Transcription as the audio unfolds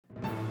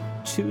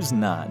Choose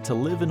not to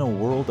live in a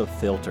world of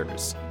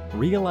filters.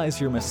 Realize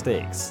your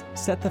mistakes.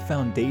 Set the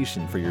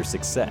foundation for your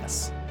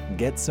success.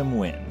 Get some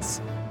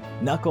wins.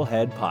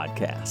 Knucklehead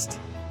Podcast.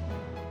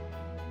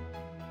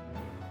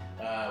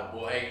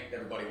 Well, hey,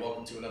 everybody,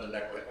 welcome to another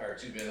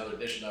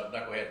edition of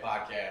Knucklehead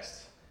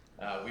Podcast.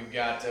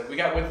 We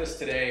got with us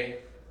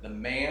today the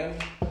man,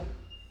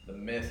 the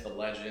myth, the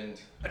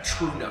legend. A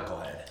true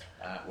knucklehead.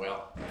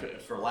 Well,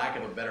 for lack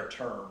of a better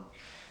term,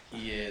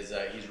 he's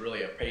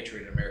really a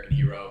patriot, an American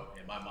hero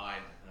in my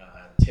mind.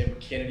 Tim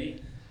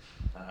Kennedy.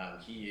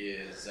 He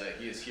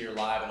is here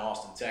live in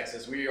Austin,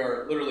 Texas. We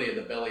are literally in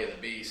the belly of the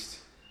beast.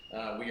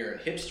 We are in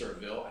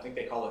Hipsterville. I think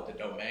they call it the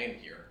Domain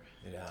here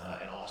in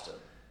Austin.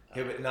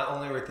 Yeah, but not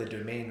only are we at the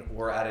Domain,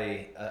 we're at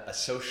a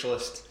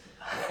socialist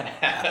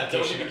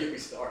Don't even get me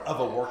started. of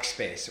a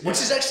workspace, which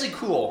is actually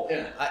cool.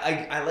 Yeah.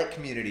 I like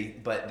community,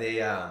 but they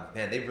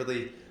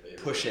really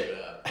push it.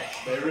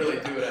 They really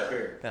do it up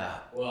here. Yeah.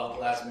 Well,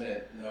 last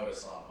minute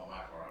notice on my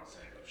part, I was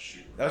saying, oh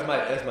shoot. That's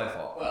my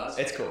fault. Well,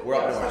 it's cool. We're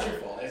up north. It's not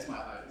your fault. It's mine.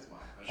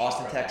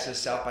 Austin, Texas,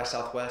 South by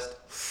Southwest.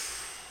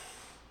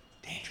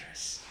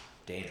 Dangerous.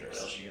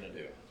 What else are you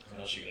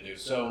gonna do?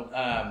 So,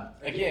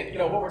 again,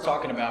 what we're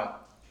talking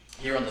about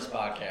here on this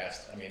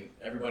podcast. I mean,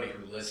 everybody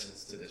who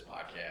listens to this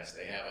podcast,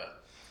 they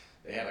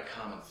have a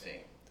common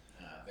thing.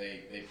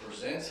 They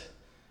present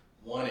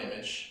one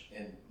image,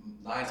 and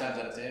 9 times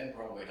out of 10,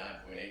 probably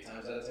 9.8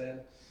 times out of 10,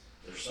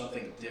 there's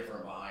something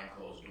different behind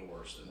closed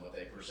doors than what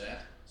they present.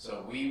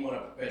 So we want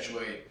to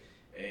perpetuate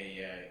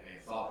a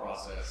thought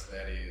process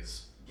that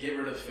is get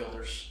rid of the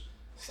filters,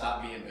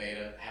 stop being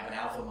beta, have an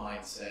alpha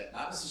mindset,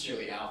 not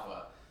necessarily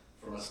alpha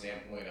from a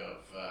standpoint of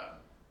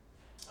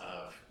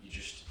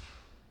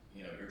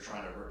you're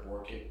trying to rip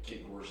or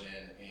kick doors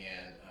in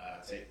and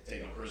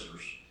take on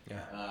prisoners.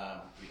 Yeah.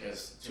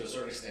 Because to a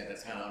certain extent,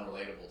 that's kind of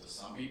unrelatable to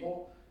some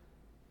people.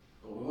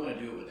 But we want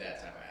to do it with that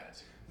type of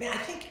attitude. Man, I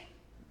think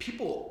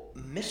people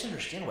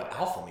misunderstand what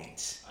alpha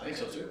means. I think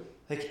so too.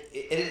 Like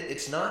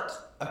it's not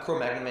a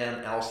Cro-Magnon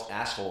man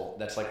asshole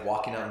that's like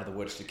walking out into the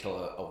woods to kill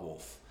a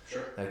wolf.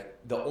 Sure. Like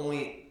the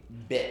only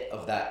bit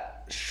of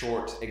that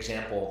short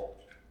example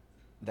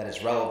that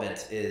is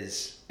relevant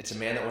is it's a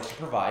man that wants to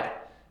provide,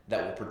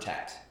 that will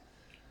protect.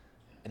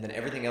 And then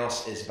everything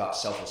else is about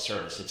selfless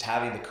service. It's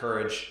having the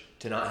courage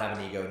to not have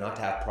an ego, not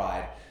to have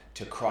pride,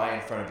 to cry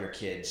in front of your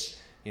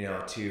kids,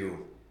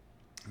 to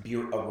be a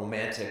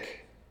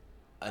romantic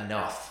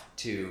enough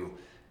to,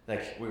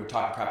 like we were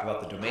talking crap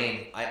about the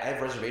Domain. I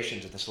have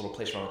reservations at this little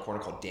place around the corner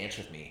called Dance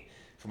With Me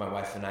for my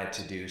wife and I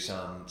to do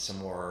some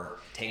more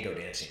tango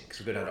dancing, because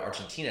we go down to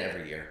Argentina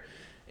every year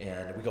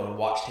and we go and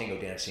watch tango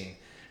dancing.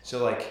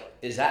 So like,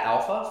 is that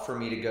alpha for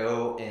me to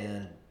go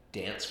and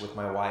dance with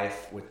my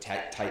wife with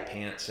tight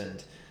pants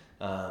and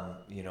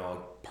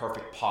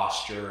perfect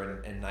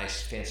posture and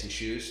nice fancy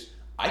shoes?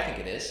 I think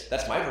it is.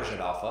 That's my version of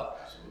alpha.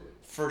 Absolutely.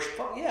 First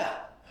fun,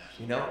 yeah.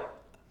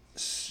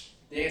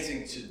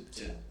 Dancing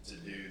to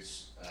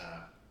dudes.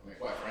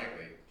 Quite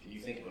frankly, can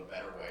you think of a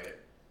better way to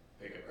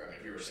pick up?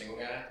 If you were a single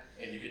guy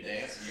and you could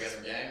dance and you got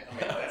some game,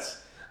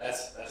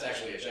 that's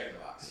actually a check in the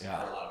box for a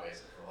lot of people.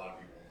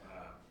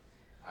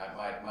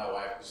 My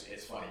wife,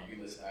 it's funny,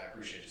 I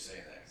appreciate you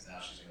saying that, because now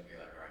she's going to be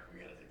like, all right, we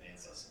got to take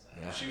dance lessons.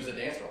 Yeah. She was a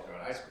dancer all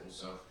throughout high school,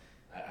 so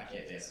I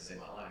can't dance to save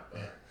my life,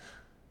 but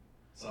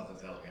something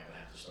tells me I'm going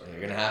to have to start.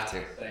 You're going to have to.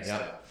 Thanks,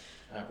 yep.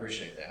 I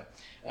appreciate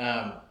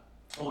that.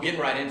 Well, getting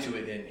right into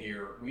it then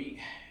here,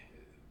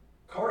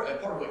 part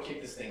of what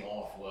kicked this thing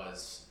off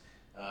was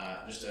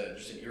just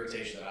an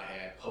irritation that I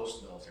had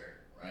post-military,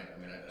 right? I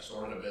mean, I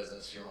started a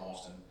business here in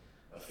Austin,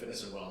 a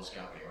fitness and wellness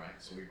company, right?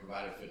 So we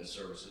provided fitness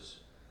services.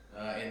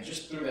 And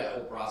just through that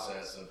whole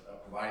process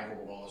of providing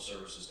corporate wellness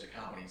services to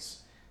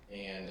companies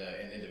and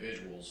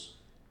individuals,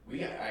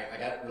 I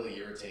got really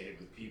irritated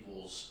with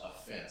people's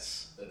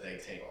offense that they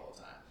take all the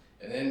time.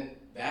 And then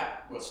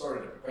what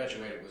started to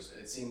perpetuate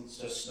it seemed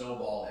to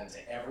snowball into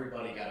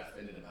everybody got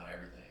offended about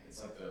everything.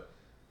 It's like the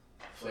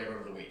flavor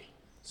of the week.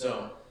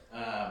 So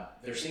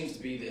there seems to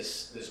be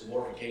this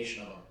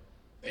glorification of a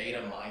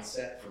beta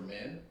mindset for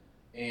men.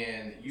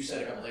 And you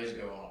said a couple days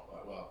ago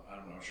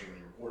I'm not sure when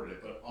you recorded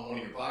it, but on one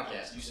of your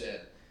podcasts, you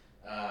said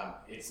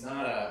it's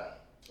not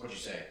what'd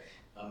you say?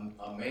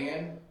 A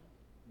man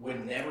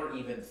would never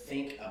even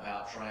think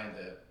about trying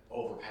to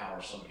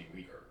overpower somebody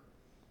weaker.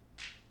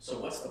 So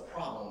what's the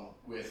problem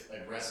with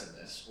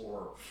aggressiveness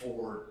or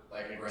forward,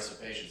 like aggressive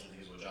patience, I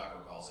think is what Jocko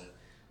calls it.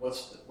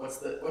 What's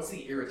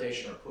the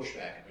irritation or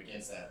pushback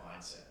against that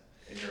mindset,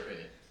 in your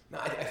opinion? No,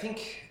 I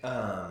think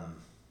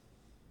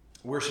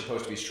we're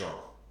supposed to be strong.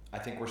 I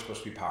think we're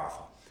supposed to be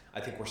powerful. I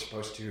think we're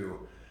supposed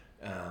to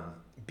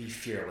be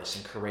fearless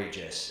and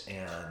courageous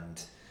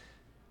and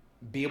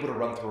be able to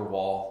run through a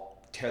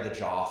wall, tear the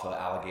jaw off an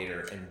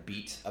alligator, and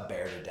beat a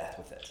bear to death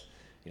with it.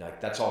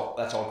 That's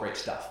all great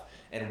stuff.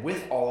 And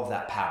with all of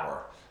that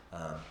power, you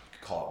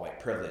could call it white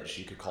privilege,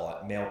 you could call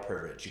it male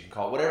privilege, you can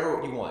call it whatever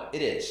you want.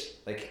 It is.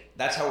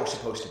 That's how we're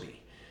supposed to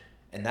be.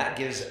 And that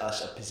gives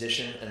us a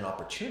position and an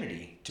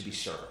opportunity to be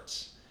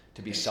servants,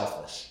 to be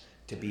selfless,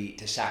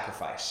 to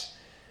sacrifice.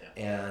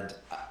 Yeah. And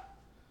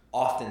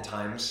often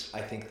oftentimes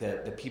I think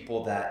that the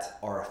people that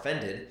are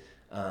offended,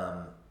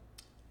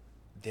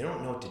 they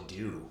don't know what to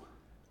do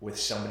with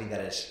somebody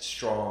that is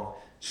strong,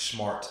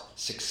 smart,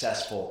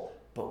 successful,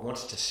 but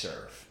wants to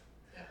serve.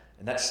 Yeah.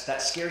 And that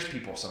scares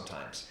people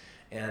sometimes.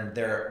 And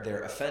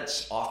their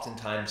offense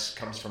oftentimes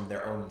comes from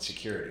their own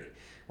insecurity.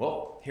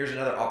 Well, here's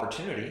another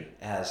opportunity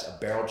as a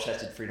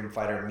barrel-chested freedom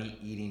fighter,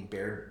 meat-eating,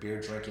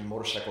 beer-drinking,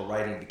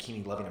 motorcycle-riding,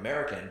 bikini-loving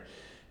American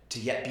to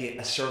yet be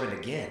a servant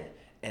again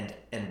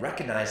and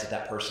recognize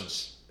that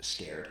person's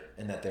scared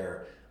and that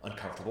they're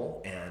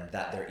uncomfortable and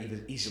that they're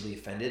easily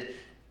offended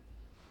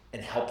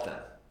and help them.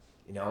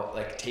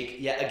 Like take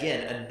yet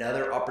again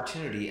another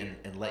opportunity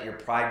and let your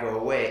pride go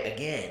away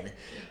again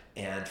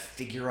and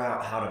figure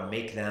out how to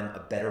make them a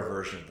better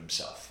version of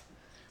themselves.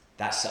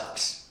 That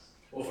sucks.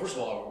 Well, first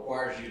of all, it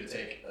requires you to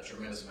take a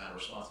tremendous amount of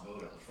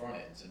responsibility on the front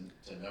end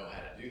to know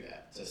how to do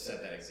that, to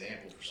set that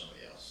example for somebody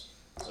else.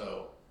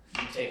 So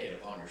you take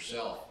it upon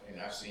yourself, and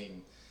I've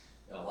seen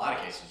in a lot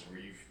of cases where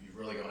you've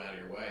really gone out of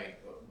your way.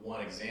 But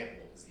one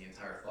example is the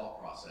entire thought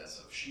process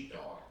of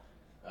sheepdog.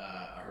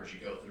 I heard you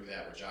go through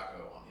that with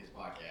Jocko on his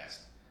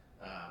podcast.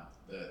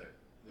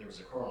 There was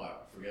a colonel, I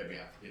forget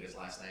his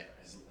last name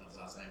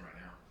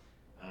right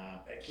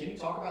now. Can you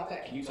talk about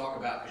that? Can you talk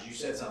about, because you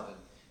said something,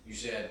 you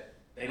said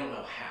they don't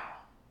know how,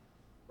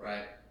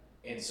 right?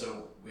 And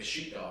so with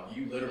sheepdog,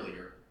 you literally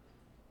are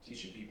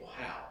teaching people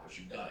how, but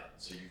you've done it.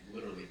 So you've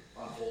literally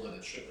unfolded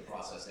and stripped the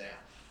process down.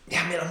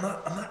 Yeah, man,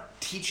 I'm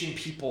not teaching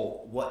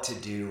people what to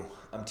do.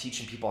 I'm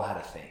teaching people how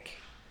to think.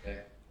 Okay.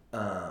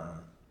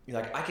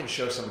 Like I can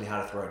show somebody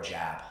how to throw a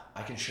jab.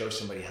 I can show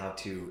somebody how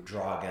to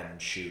draw a gun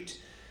and shoot.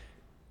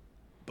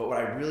 But what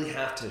I really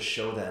have to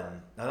show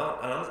them, I'm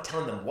not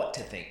telling them what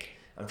to think.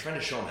 I'm trying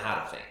to show them how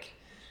to think.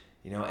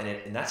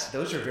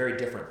 Those are very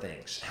different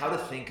things. How to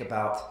think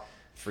about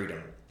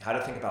freedom, how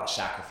to think about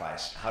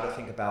sacrifice, how to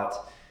think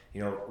about,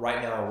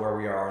 right now where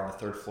we are on the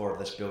third floor of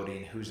this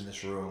building, who's in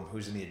this room,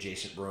 who's in the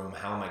adjacent room,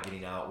 how am I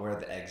getting out, where are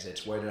the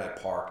exits, where did I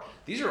park?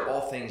 These are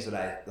all things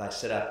that I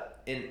set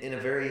up in a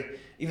very,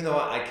 even though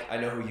I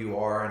know who you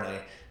are and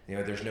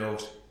there's no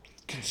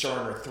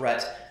concern or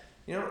threat,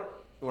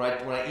 when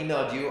I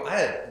emailed you, I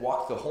had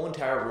walked the whole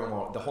entire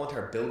room, the whole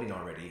entire building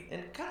already,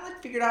 and kind of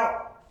like figured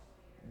out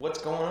what's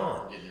going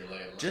on. Getting your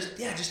lay of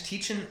Just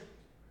teaching,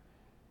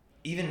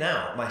 even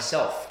now,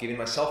 giving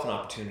myself an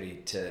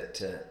opportunity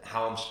to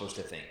how I'm supposed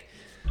to think.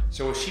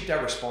 So with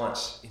Sheepdog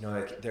Response,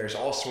 there's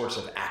all sorts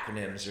of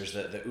acronyms. There's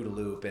the OODA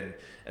loop, and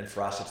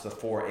for us, it's the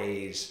 4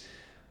 A's,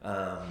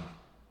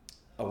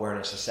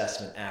 awareness,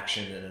 assessment,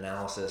 action, and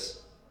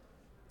analysis.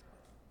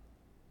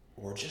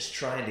 We're just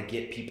trying to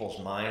get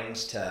people's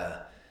minds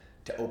to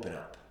open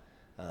up.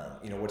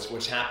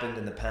 What's happened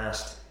in the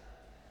past,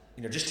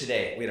 just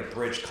today, we had a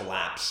bridge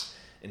collapse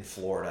in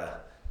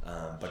Florida.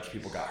 A bunch of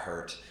people got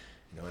hurt.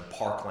 In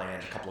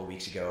Parkland a couple of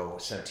weeks ago,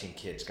 17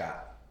 kids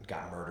got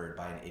murdered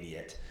by an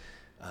idiot.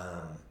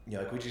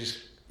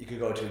 You could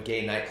go to a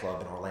gay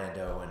nightclub in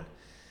Orlando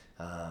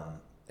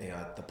and,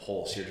 at the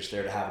Pulse, you're just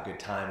there to have a good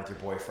time with your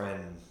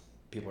boyfriend and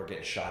people are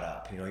getting shot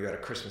up. You're at a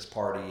Christmas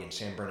party in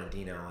San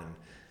Bernardino and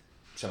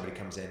somebody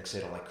comes in because they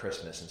don't like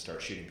Christmas and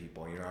starts shooting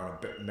people. You're on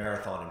a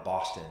marathon in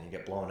Boston, you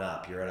get blown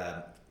up. You're at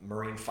a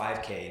Marine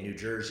 5K in New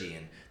Jersey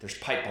and there's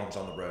pipe bombs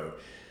on the road.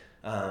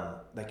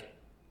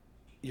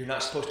 You're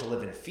not supposed to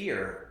live in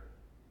fear,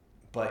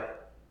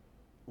 but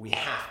we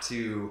have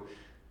to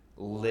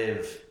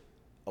live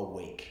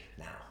awake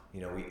now.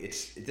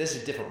 This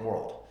is a different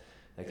world.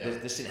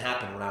 This didn't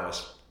happen when I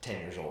was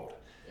 10 years old.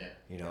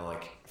 Yeah.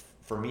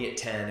 For me at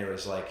 10, it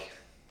was like,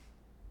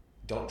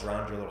 don't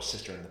drown your little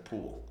sister in the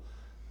pool.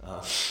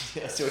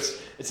 So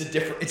it's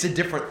a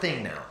different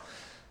thing now,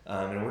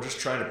 and we're just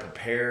trying to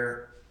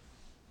prepare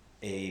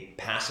a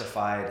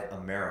pacified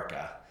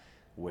America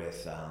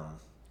with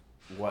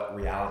what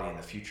reality in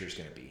the future is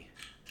going to be.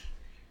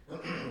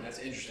 That's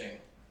interesting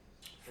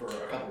for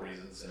a couple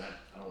reasons, and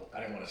I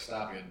didn't want to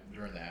stop you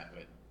during that,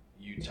 but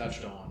you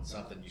touched on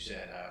something. You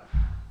said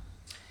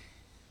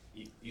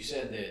you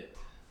said that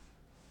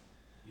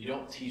you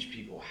don't teach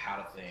people how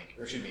to think,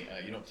 or excuse me,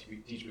 you don't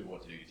teach people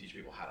what to do. You teach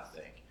people how to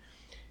think.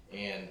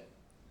 And,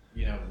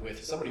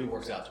 with somebody who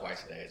works out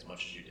twice a day as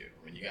much as you do,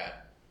 you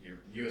got your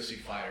UFC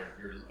fighter,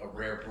 you're a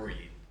rare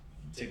breed.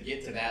 To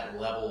get to that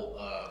level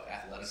of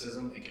athleticism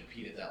and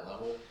compete at that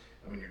level,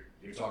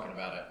 you're talking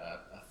about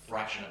a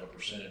fraction of a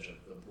percentage of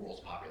the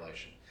world's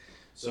population.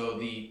 So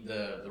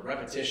the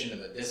repetition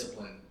and the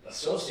discipline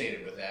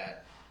associated with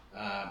that,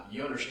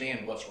 you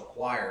understand what's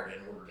required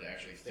in order to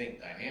actually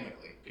think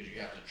dynamically, because you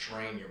have to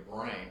train your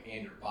brain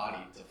and your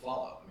body to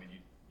follow.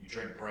 You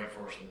train your brain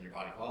first and then your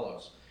body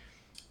follows.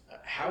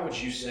 How would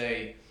you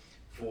say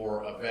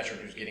for a veteran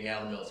who's getting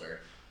out of the military,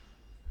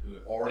 who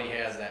already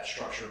has that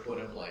structure put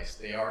in place,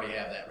 they already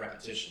have that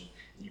repetition,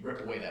 and you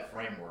rip away that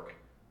framework,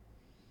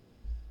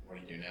 what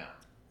do you do now?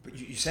 But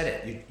you said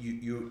it.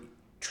 You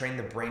train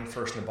the brain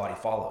first and the body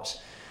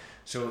follows.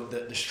 So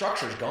the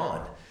structure's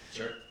gone.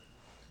 Sure.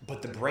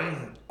 But the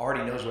brain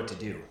already knows what to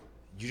do.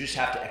 You just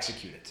have to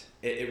execute it.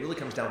 It really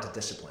comes down to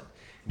discipline.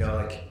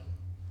 God,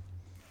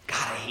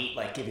 hate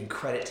like giving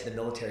credit to the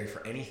military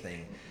for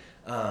anything.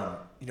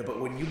 But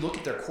when you look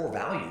at their core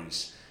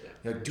values,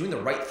 doing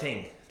the right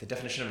thing, the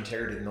definition of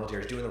integrity in the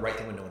military is doing the right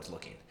thing when no one's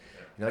looking.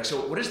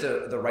 So what is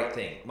the right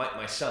thing?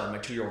 My son, my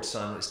 2-year-old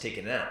son, is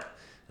taking a nap.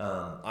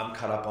 I'm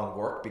caught up on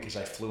work because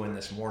I flew in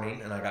this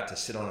morning and I got to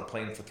sit on a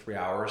plane for 3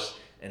 hours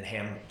and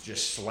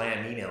just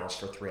slam emails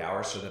for 3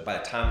 hours, so that by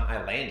the time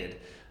I landed,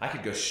 I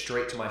could go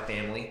straight to my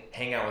family,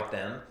 hang out with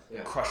them,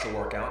 crush a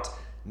workout,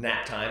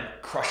 nap time,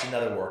 crush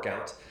another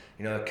workout.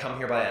 Come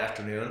here by the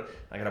afternoon.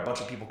 I got a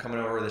bunch of people coming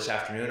over this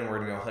afternoon, and we're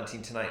gonna go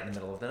hunting tonight in the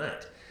middle of the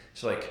night.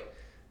 So like,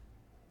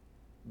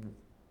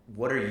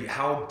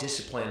 how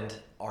disciplined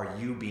are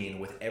you being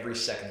with every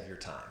second of your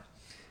time?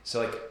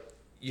 So like,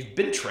 you've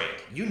been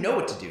trained. You know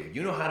what to do.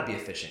 You know how to be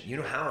efficient. You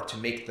know how to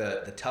make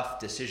the tough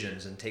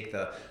decisions and take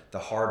the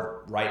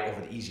hard right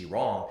over the easy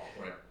wrong.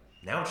 Right.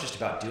 Now it's just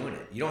about doing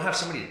it. You don't have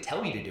somebody to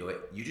tell you to do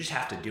it. You just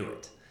have to do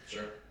it.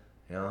 Sure.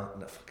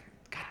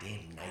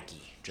 Goddamn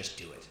Nike, just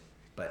do it.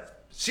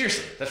 But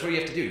seriously, that's what you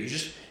have to do. You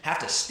just have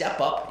to step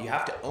up. You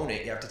have to own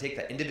it. You have to take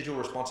that individual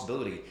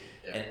responsibility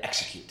and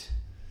execute.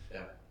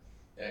 Yeah.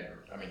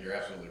 I mean, you're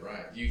absolutely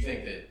right. Do you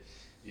think that,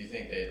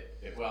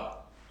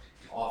 well,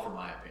 I'll offer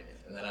my opinion,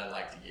 and then I'd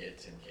like to get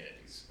Tim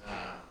Kennedy's.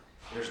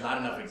 There's not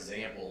enough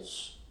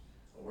examples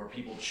where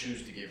people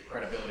choose to give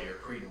credibility or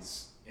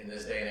credence in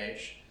this day and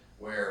age,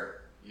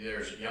 where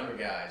there's younger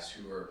guys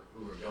who are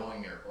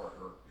going or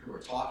who are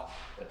taught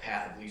the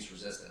path of least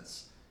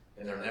resistance,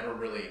 and they're never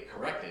really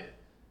corrected.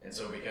 And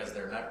so because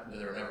they're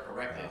never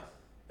corrected,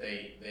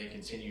 they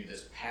continue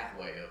this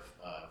pathway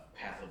of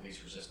path of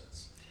least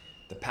resistance.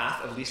 The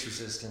path of least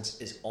resistance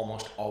is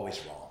almost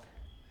always wrong.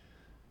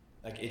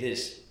 Like it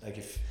is. Like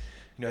if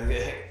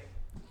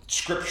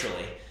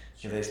scripturally,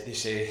 they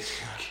say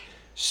like,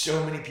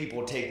 so many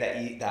people take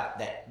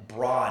that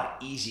broad,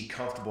 easy,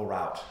 comfortable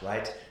route,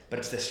 right? But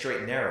it's the straight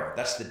and narrow.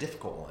 That's the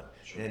difficult one,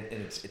 sure. and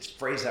it's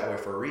phrased that way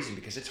for a reason,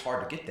 because it's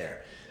hard to get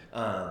there.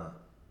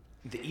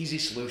 The easy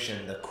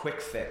solution, the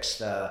quick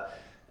fix, I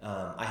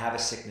have a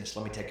sickness,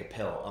 let me take a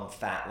pill. I'm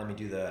fat, let me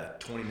do the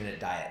 20-minute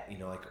diet.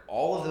 Like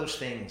all of those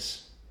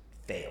things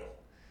fail.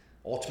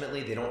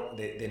 Ultimately,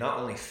 they not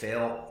only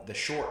fail the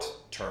short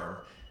term,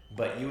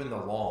 but you in the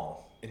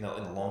long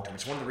term.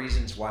 It's one of the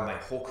reasons why my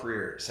whole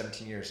career,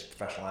 17 years as a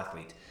professional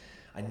athlete,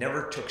 I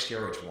never took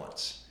steroids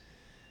once.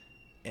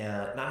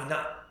 And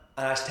I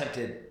was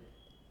tempted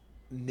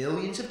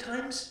millions of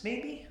times,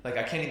 maybe. Like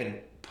I can't even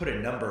put a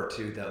number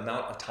to the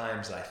amount of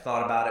times that I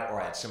thought about it, or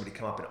I had somebody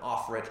come up and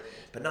offer it,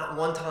 but not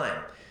one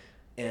time.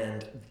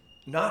 And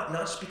not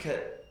just because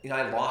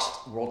I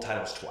lost world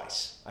titles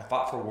twice. I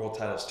fought for world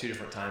titles 2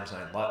 different times, and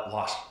I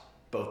lost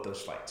both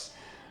those fights.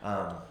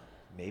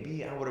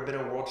 Maybe I would have been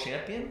a world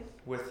champion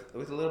with a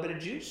little bit of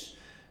juice,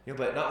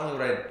 but not only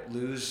would I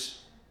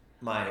lose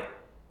my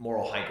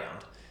moral high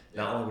ground,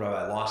 not only would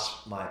I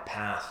lost my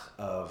path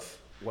of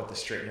what the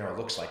straight and narrow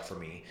looks like for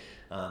me,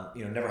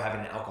 never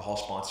having an alcohol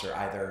sponsor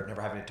either,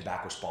 never having a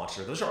tobacco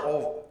sponsor. Those are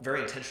all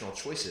very intentional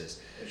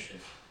choices.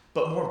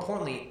 But more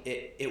importantly,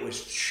 it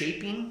was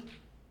shaping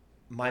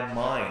my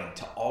mind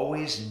to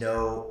always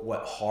know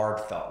what hard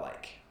felt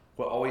like,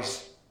 what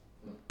always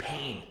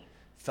pain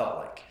felt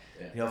like.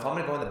 Yeah. If I'm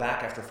gonna go in the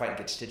back after a fight and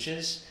get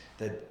stitches,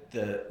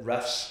 the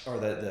refs or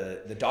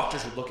the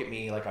doctors would look at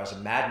me like I was a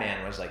madman,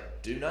 and I was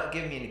like, do not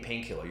give me any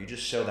painkiller, you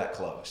just sew that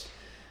closed.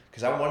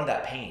 Because I wanted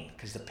that pain,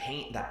 because that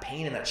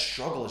pain and that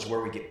struggle is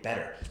where we get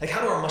better. Like,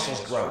 how do our muscles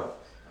grow?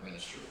 I mean,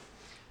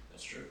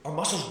 that's true. Our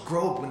muscles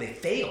grow when they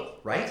fail,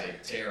 right? They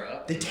tear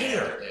up. They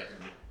tear.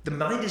 The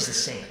mind is the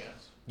same.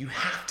 You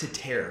have to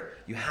tear.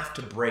 You have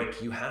to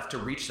break. You have to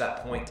reach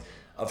that point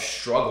of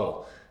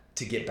struggle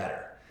to get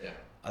better. Yeah.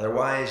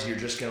 Otherwise, you're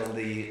just going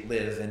to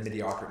live in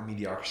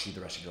mediocrity the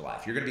rest of your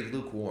life. You're going to be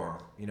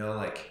lukewarm.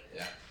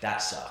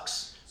 That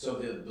sucks. So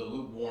the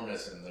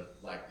lukewarmness and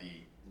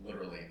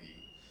literally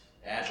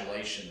the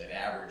adulation that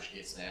average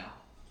gets now,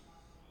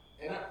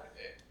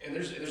 and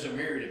there's a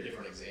myriad of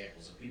different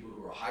examples of people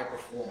who are high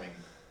performing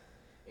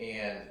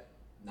and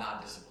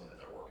not disciplined in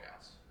their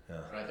workouts. Yeah.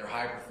 Right? They're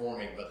high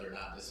performing, but they're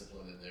not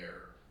disciplined in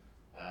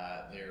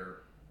their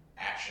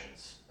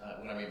actions.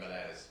 What I mean by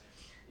that is,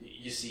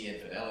 you see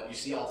infidelity, you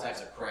see all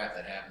types of crap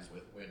that happens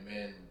when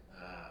men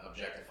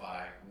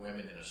objectify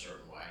women in a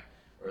certain way,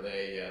 or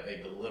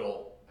they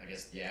belittle, I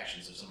guess, the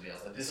actions of somebody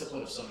else, the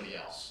discipline of somebody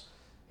else,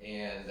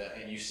 and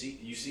you see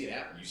it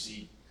happen. You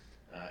see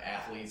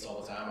athletes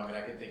all the time. I mean,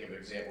 I can think of an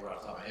example right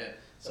off the top of my head.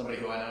 Somebody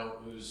who I know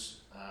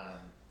who's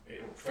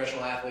a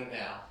professional athlete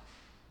now,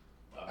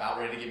 about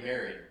ready to get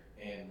married,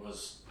 and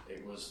was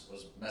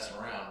messing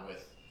around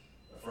with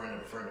a friend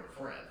of a friend of a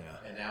friend,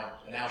 and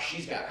now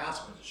she's got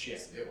consequences she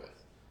has to deal with.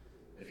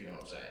 If you know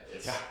what I'm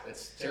saying,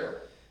 it's terrible.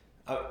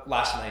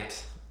 Last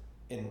night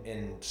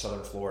in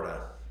southern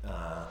Florida,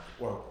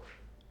 well,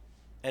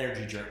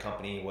 energy drink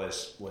company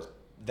was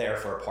there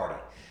for a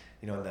party.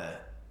 The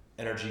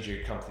energy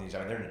drink companies, I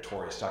mean, they're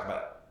notorious. Talk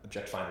about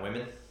objectifying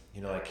women.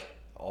 Like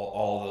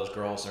all of those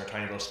girls, their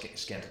tiny little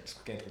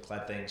scantily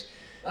clad things.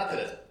 Not that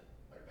it's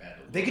bad.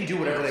 They can do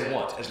whatever they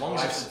want as long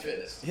as it's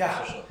fitness.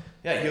 Yeah.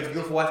 Yeah, you have a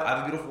beautiful wife. I have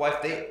a beautiful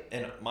wife.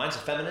 And mine's a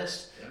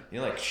feminist. Yeah. You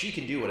know, like she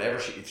can do whatever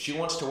if she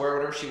wants to wear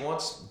whatever she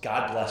wants.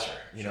 God bless her.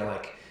 You know,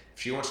 like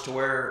if she wants to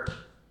wear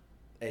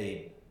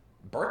a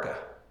burqa,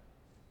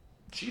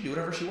 she can do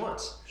whatever she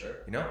wants. Sure.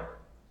 You know,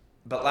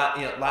 but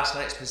last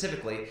night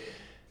specifically,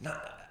 I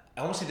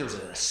almost think there was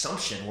an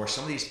assumption where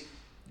some of these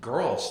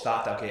girls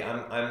thought, okay,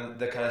 I'm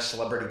the kind of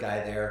celebrity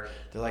guy there.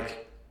 They're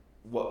like,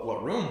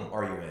 what room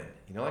are you in?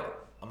 You know, like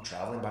I'm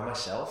traveling by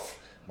myself.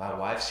 My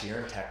wife's here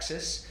in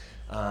Texas.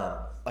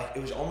 Like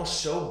it was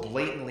almost so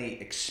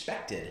blatantly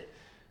expected,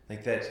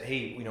 like that. Hey,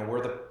 you know,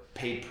 we're the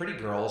paid pretty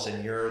girls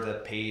and you're the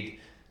paid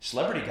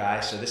celebrity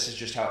guy, so this is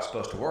just how it's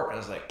supposed to work. And I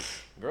was like,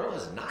 girl,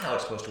 this is not how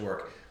it's supposed to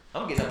work.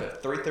 I'm getting up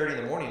at 3:30 in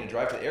the morning to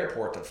drive to the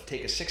airport to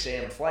take a 6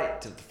 a.m.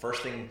 flight to the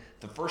first thing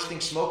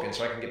smoking,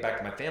 so I can get back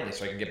to my family,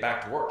 so I can get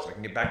back to work, so I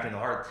can get back to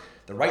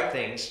the right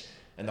things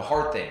and the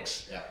hard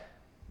things. Yeah.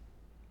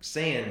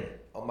 Saying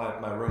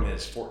my room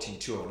is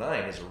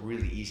 14209 is a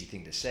really easy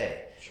thing to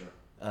say. Sure.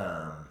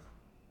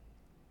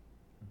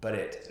 But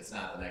it's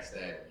not the next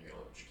day when you go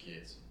look at your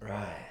kids.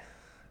 Right.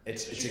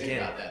 It's think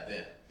again about that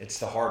then. It's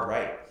the hard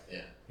right.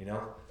 Yeah. You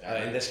know?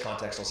 Yeah. In this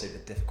context, I'll say the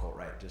difficult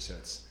right, just so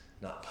it's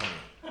not punny.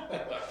 Oh,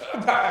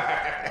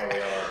 we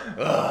are.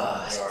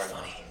 That's we are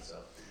funny. So,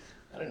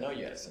 I didn't know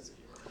you had a sense of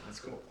humor. That's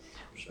cool.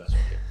 You're special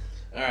here.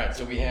 All right,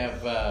 so we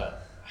have.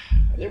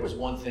 There was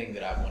one thing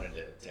that I wanted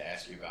to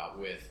ask you about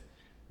with.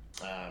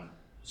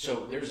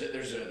 So there's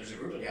a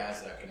group of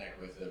guys that I connect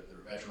with. They're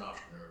veteran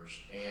entrepreneurs,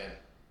 and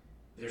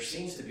there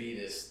seems to be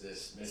this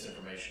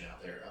misinformation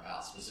out there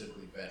about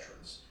specifically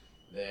veterans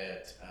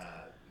that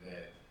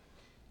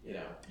you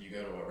know, you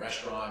go to a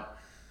restaurant,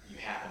 you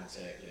happen to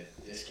get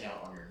a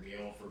discount on your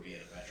meal for being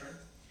a veteran,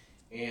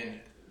 and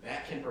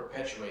that can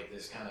perpetuate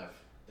this kind of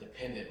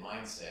dependent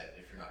mindset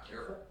if you're not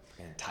careful.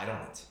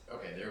 Entitlement.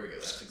 Okay, there we go.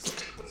 That's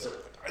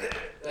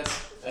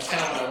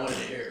kind of what I wanted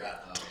to hear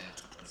about. Oh yeah,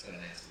 that's kind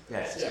of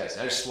nasty.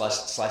 Yeah, I just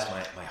sliced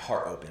my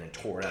heart open and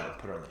tore it out and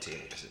put it on the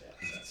table because it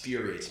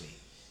infuriates me.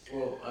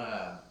 Well,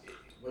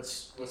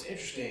 what's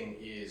interesting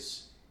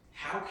is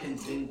how can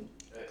somebody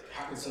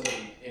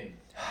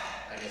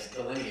I guess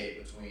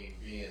delineate between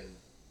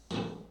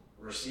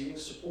receiving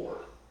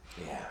support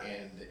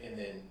and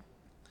then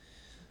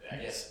I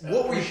guess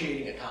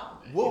appreciating a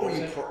compliment.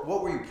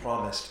 What were you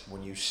promised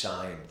when you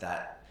signed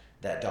that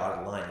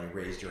dotted line? You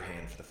raised your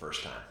hand for the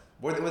first time.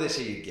 What did they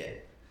say you'd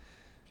get?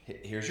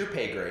 Here's your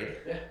pay grade.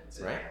 Yeah, that's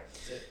it. Right.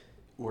 That's it.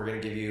 We're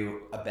gonna give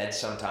you a bed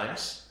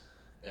sometimes,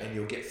 and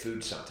you'll get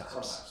food sometimes.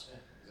 Yeah,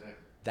 exactly.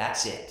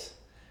 That's it.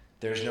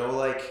 There's no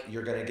like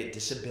you're gonna get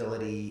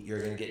disability,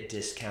 you're gonna get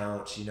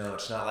discounts. You know,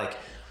 it's not like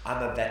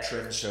I'm a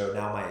veteran, so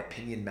now my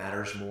opinion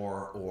matters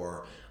more,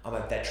 or I'm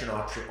a veteran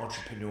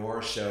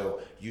entrepreneur,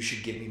 so you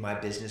should give me my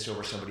business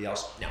over somebody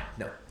else.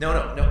 No.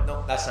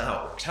 That's not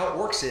how it works. How it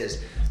works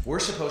is we're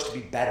supposed to be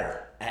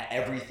better at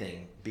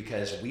everything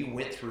because we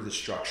went through the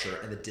structure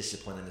and the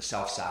discipline and the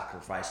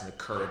self-sacrifice and the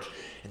courage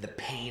and the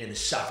pain and the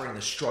suffering and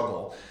the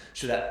struggle,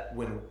 so that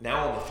when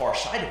now on the far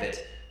side of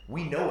it,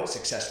 we know what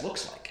success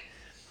looks like.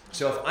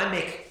 So if I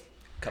make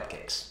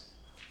cupcakes,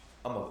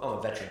 I'm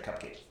a veteran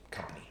cupcake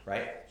company,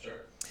 right? Sure.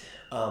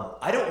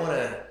 I don't want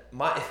to.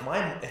 If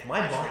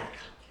my mom,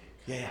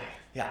 yeah.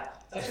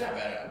 That's not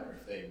bad. I wonder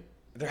if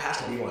There has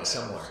to be one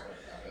somewhere.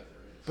 I bet there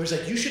is. But it's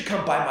like you should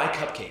come buy my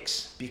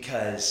cupcakes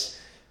because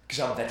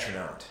I'm veteran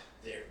owned.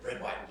 They're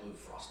red, white, and blue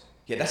frosting.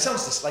 Yeah, that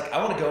sounds just like I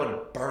want to go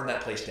and burn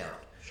that place down.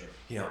 Sure.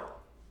 You know,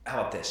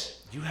 how about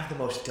this? You have the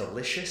most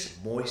delicious,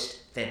 moist,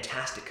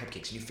 fantastic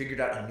cupcakes, and you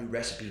figured out a new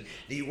recipe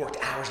that you worked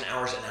hours and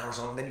hours and hours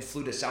on, and then you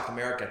flew to South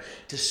America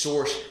to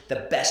source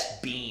the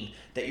best bean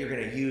that you're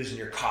going to use in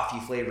your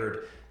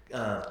coffee-flavored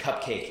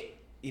cupcake,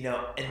 you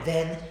know, and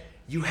then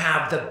you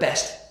have the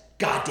best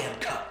goddamn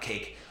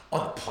cupcake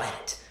on the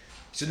planet.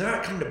 So they're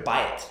not coming to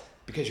buy it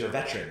because you're a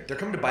veteran. They're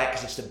coming to buy it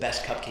because it's the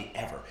best cupcake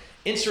ever.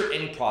 Insert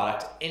any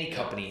product, any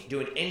company,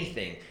 doing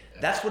anything.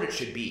 That's what it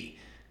should be.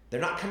 They're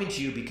not coming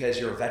to you because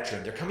you're a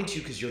veteran. They're coming to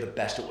you because you're the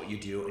best at what you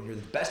do, and you're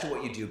the best at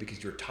what you do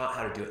because you're taught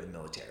how to do it in the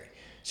military.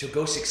 So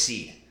go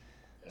succeed.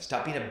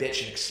 Stop being a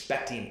bitch and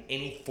expecting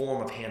any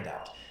form of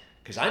handout.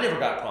 Because I never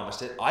got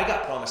promised it. I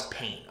got promised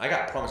pain. I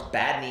got promised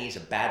bad knees,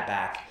 a bad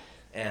back,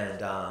 and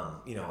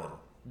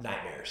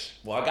nightmares.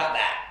 Well, I got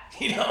that,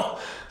 you know.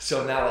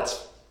 So now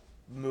let's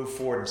move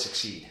forward and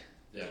succeed.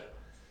 Yeah.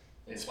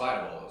 In spite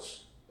of all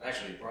those,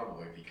 actually,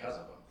 probably because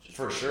of them.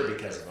 For sure,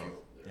 because of them.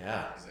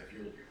 Yeah. Because they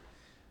fueled you.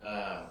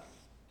 How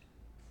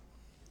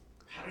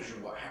does your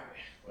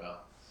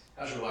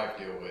wife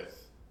deal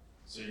with?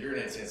 So you're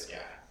an intense guy,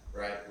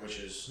 right? Which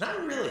is not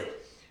really.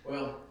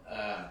 Well,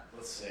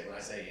 let's say when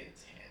I say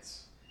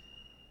intense,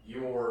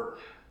 you're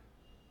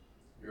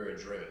a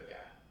driven guy.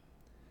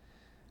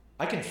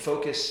 I can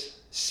focus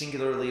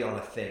singularly on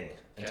a thing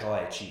until I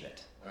achieve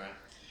it. All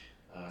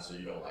right. So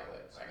you don't like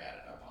labels. I got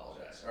it. I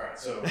apologize. All right.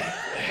 So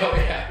help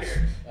me out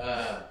here.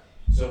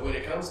 So when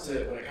it comes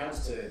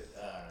to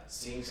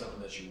seeing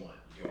something that you want,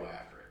 you go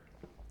after it.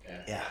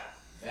 Okay. Yeah.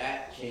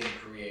 That can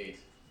create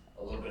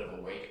a little bit of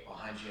a wake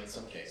behind you in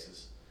some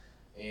cases.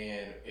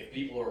 And if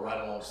people are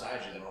right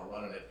alongside you that aren't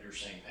running at your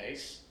same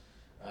pace,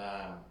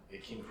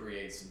 it can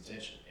create some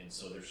tension. And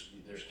so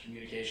there's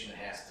communication that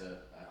has to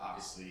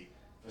obviously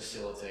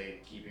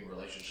facilitate keeping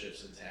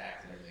relationships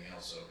intact and everything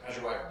else. So how's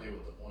your wife deal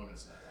with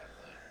deployments and that type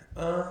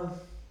of thing?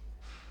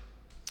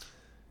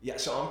 Yeah,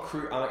 so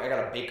I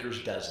got a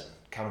baker's dozen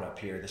coming up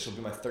here. This will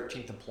be my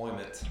 13th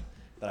deployment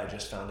that I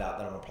just found out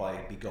that I'm gonna probably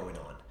be going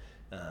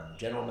on.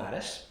 General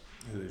Mattis,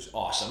 who's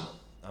awesome.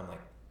 I'm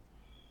like,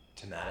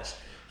 to Mattis,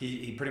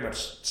 he pretty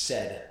much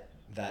said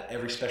that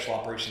every special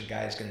operations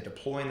guy is gonna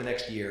deploy in the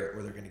next year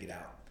or they're gonna get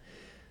out.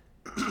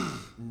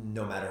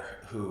 No matter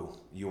who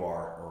you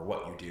are or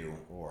what you do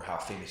or how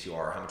famous you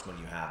are or how much money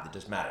you have, it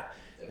doesn't matter.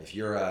 If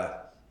you're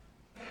a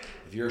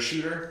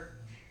shooter,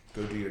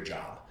 go do your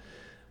job,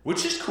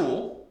 which is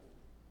cool.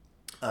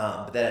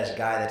 But that as a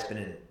guy that's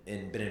been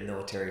in the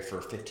military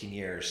for 15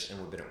 years and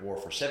we've been at war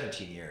for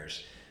 17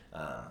 years,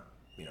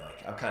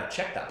 I've kind of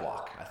checked that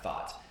block. I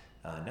thought,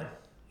 no,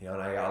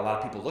 and I got a lot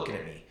of people looking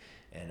at me,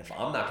 and if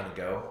I'm not going to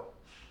go,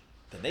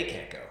 then they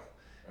can't go.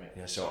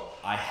 Right. So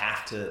I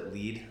have to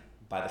lead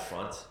by the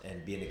front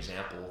and be an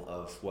example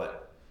of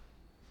what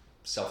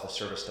selfless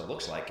service still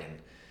looks like. And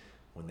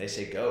when they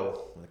say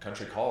go, when the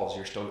country calls,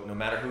 you're still, no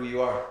matter who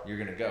you are, you're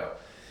going to go.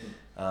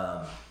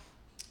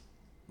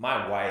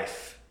 My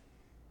wife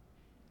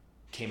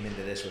came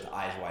into this with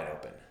eyes wide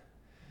open.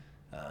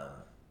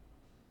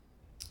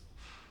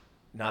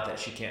 Not that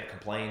she can't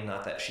complain,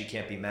 not that she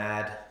can't be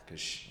mad,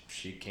 because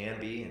she can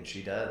be and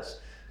she does.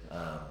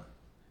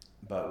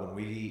 But when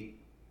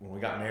we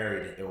got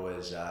married, it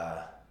was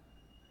a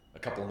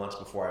couple of months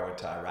before I went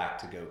to Iraq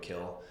to go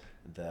kill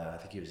I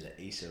think he was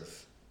the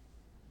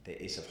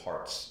ace of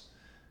hearts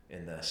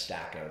in the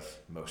stack of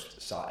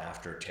most sought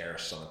after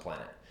terrorists on the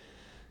planet.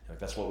 Like,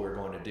 that's what we were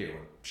going to do.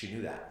 She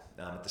knew that.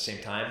 At the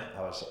same time,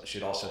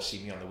 she'd also see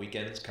me on the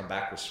weekends, come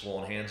back with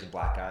swollen hands and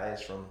black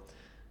eyes from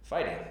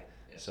fighting.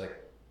 Yeah. So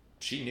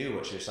she knew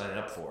what she was signing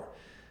up for.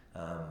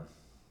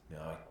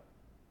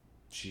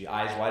 She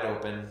eyes wide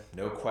open,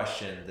 no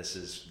question. This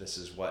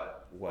is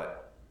what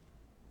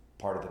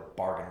part of the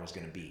bargain was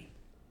going to be.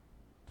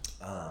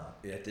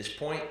 At this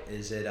point,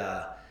 is it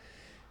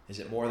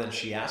more than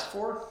she asked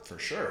for? For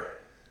sure.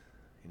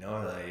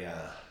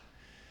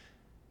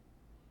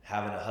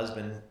 Having a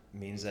husband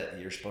means that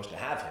you're supposed to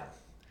have him,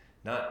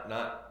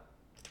 not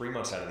 3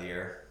 months out of the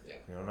year,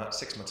 not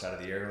 6 months out of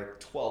the year, like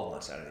 12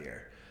 months out of the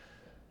year.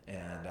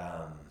 And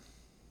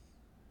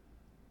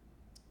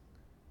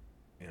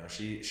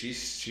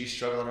she's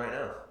struggling right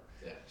now.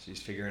 Yeah.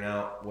 She's figuring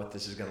out what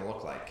this is going to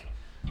look like.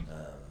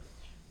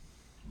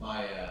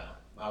 My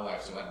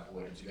wife, so I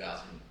deployed in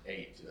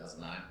 2008,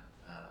 2009.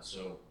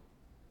 So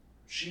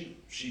she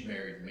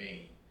married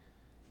me,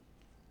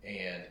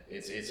 and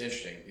it's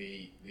interesting.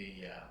 The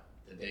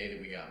day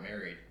that we got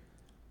married,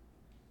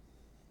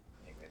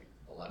 I think maybe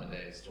 11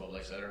 days, 12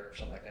 days later, or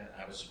something like that,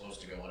 I was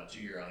supposed to go on a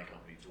 2-year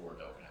unaccompanied tour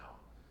to Okinawa.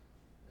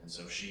 And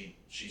so she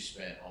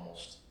spent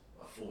almost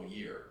a full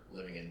year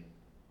living in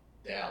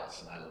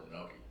Dallas, and I lived in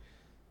Okie.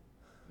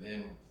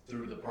 Then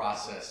through the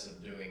process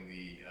of doing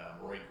the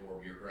Marine Corps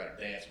bureaucratic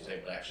dance, was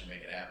able to actually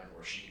make it happen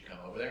where she could come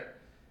over there,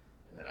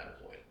 and then I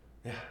deployed.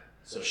 Yeah.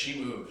 So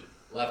she moved,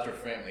 left her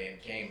family, and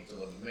came to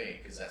live with me,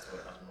 because that's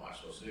what a husband and wife are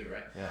supposed to do,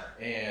 right?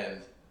 Yeah.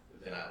 And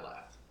then I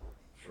left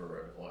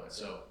for a deployment.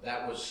 So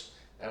that was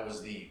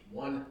the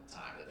one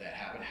time that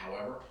happened.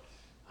 However,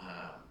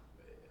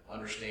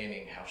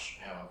 understanding how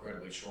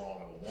incredibly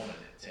strong of a woman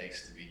it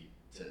takes to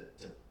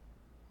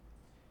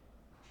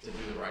do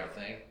the right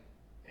thing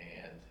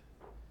and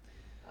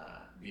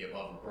be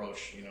above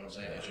reproach. You know what I'm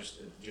saying?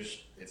 Yeah.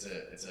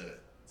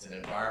 It's an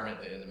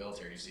environment that in the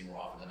military you see more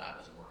often than not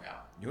doesn't work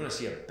out. You want to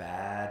see a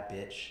bad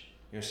bitch?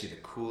 You want to see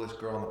the coolest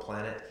girl on the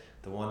planet?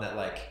 The one that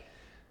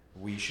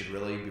we should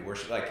really be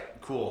worshiping?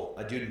 Cool,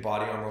 a dude in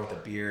body armor with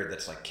a beard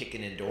that's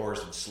kicking in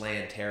doors and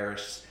slaying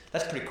terrorists.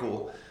 That's pretty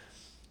cool.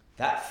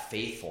 That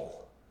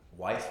faithful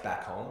wife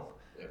back home,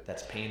 yep,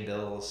 that's paying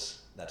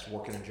bills, that's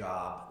working a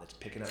job, that's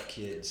picking up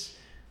kids,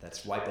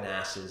 that's wiping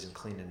asses and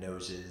cleaning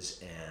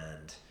noses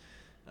and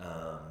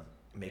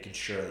making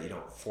sure that you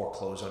don't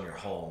foreclose on your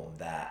home,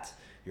 that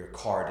your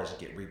car doesn't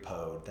get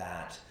repoed,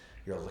 that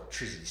your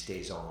electricity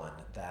stays on,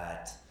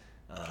 that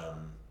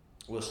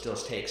we'll still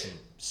take some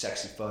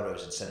sexy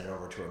photos and send it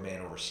over to a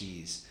man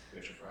overseas.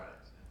 Picture Friday.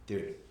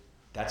 Dude,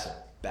 that's a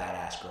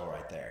badass girl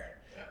right there.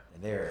 Yeah.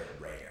 And they're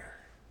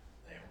rare.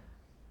 They are.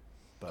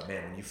 But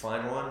man, when you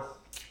find one,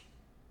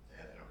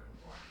 yeah, they don't come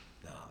for it.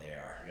 No, they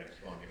are. You gotta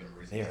keep on giving them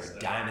reasons. They are a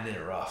diamond in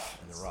the rough.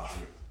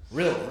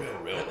 Real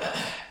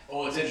rough. Well,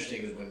 what's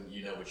interesting is when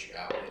you know that you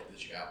got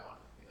one.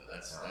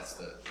 That's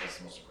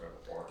the most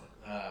incredible part.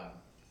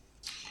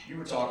 You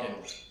were talking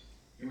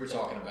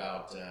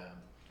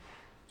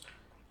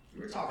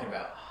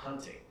about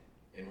hunting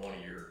in one of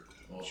your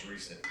most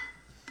recent,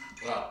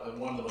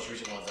 one of the most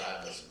recent ones that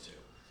I've listened to.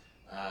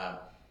 I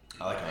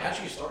like that. How'd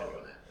you get started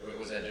doing that?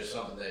 Was that just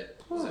something that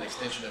was an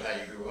extension of how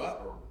you grew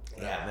up, or?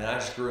 Yeah, man, I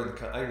grew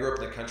up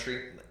in the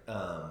country.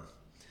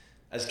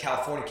 As a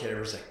California kid,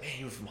 everyone's like, "Man,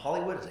 you were from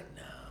Hollywood?" I was like,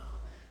 "No."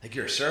 Like,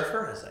 "You're a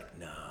surfer?" I was like,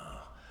 "No."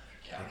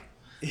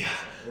 Yeah.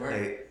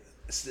 Where?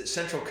 It's the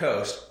Central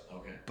Coast.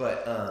 Okay.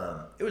 But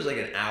it was like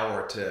an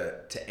hour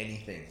to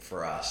anything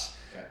for us.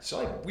 Okay.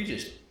 So we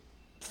just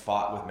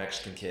fought with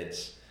Mexican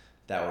kids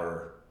that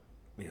were,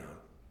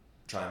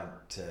 trying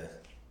to.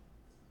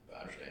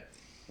 I understand.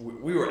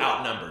 We were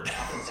outnumbered.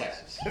 I'm from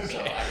Texas, Okay. so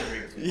I can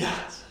read between the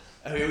lines.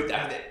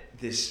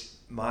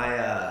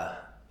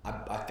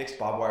 I fixed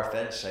barbed wire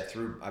fence. I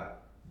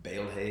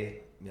baled hay.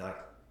 I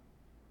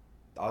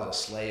was a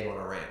slave on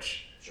a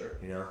ranch. Sure.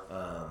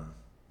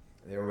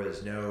 There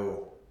was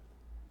no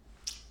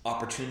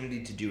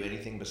opportunity to do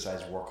anything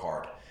besides work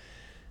hard.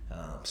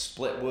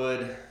 Split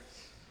wood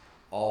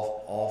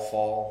all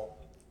fall,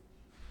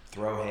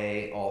 throw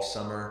hay all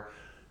summer,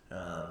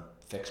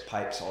 fix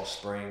pipes all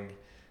spring,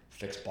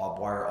 fix barbed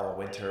wire all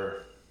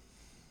winter.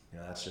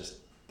 That's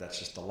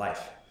just the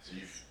life.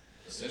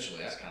 So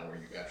that's kind of where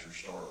you got your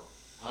start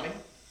hunting?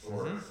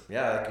 Or? Mm-hmm.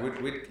 Yeah,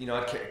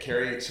 like I'd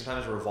carry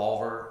sometimes a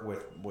revolver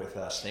with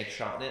a snake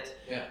shot in it.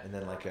 Yeah. And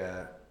then like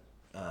a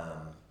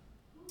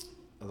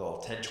little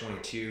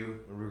 1022,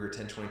 a Ruger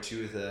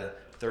 1022 with a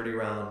 30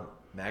 round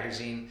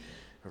magazine.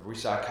 If we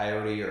saw a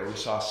coyote or we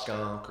saw a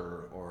skunk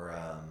or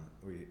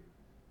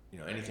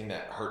anything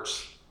that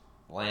hurts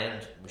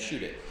land, we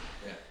shoot it.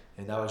 Yeah.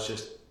 And that was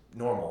just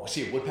normal. We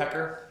see a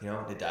woodpecker,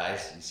 it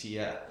dies. You see,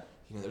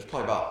 there's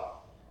probably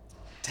about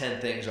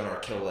 10 things on our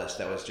kill list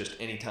that was just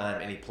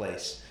anytime, any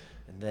place.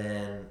 And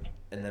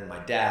then my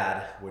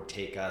dad would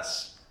take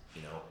us,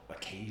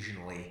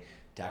 occasionally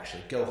to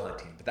actually go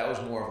hunting. But that was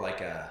more of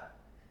like a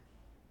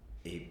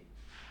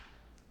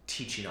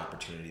teaching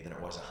opportunity than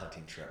it was a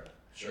hunting trip.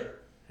 Sure.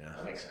 Yeah.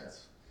 That makes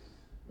sense.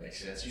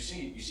 You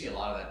see a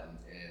lot of that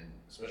in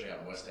especially out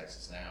in West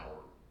Texas now,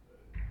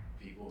 where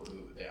people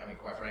who,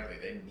 quite frankly,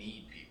 they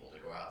need people to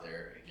go out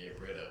there and get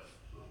rid of.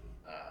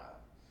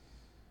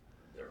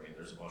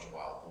 There's a bunch of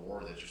wild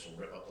boar that just will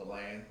rip up the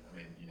land.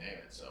 You name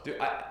it. So, dude,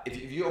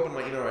 if you open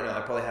my email right now,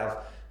 I probably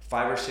have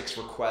 5 or 6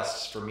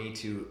 requests for me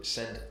to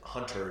send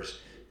hunters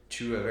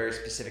to a very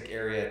specific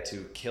area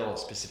to kill a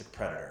specific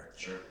predator.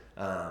 Sure.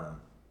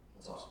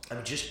 That's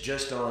awesome.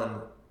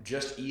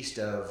 Just east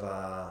of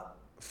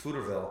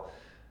Footerville,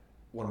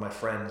 one of my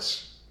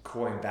friends,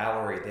 Coy and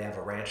Valerie, they have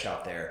a ranch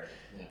out there,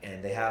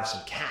 and they have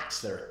some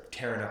cats that are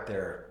tearing up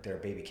their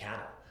baby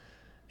cattle,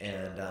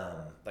 and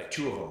like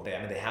 2 of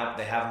them. They have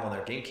them on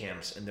their game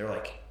cams, and they're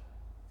like,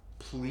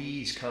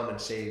 please come and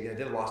say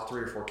they lost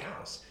 3 or 4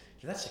 cows.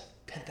 That's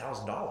like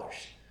 $10,000,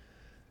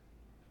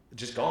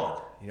 just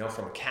gone,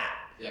 from a cat.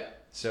 Yeah.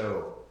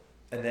 So,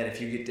 and then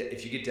if you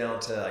get down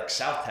to like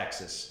South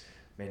Texas,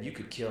 man, you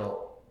could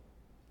kill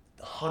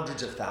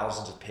hundreds of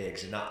thousands of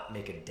pigs and not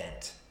make a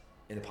dent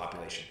in the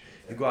population.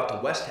 You go out to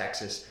West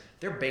Texas,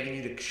 they're begging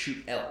you to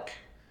shoot elk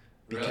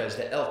because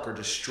the elk are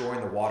destroying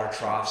the water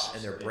troughs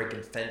and they're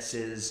breaking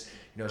fences.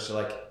 So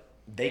like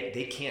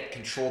they can't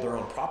control their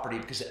own property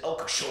because the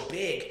elk are so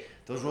big.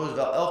 Those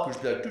Roosevelt elk would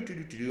just be like,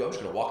 I was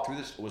gonna walk through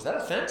this. Was that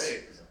a fence?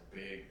 Those are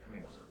big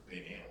animals.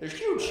 They're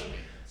huge.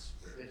 It's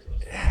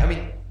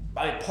ridiculous.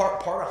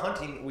 Part of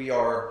hunting, we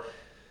are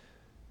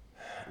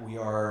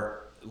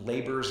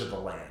laborers of the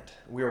land.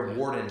 We are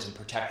wardens and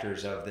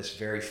protectors of this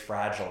very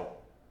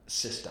fragile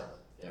system.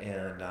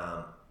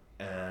 Yeah.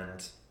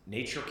 And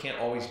nature can't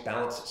always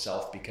balance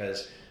itself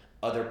because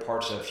other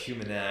parts of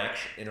human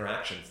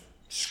interaction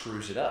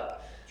screws it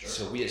up. Sure.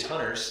 So we as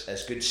hunters,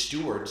 as good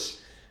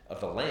stewards of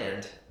the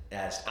land,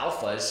 as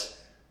alphas,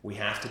 we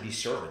have to be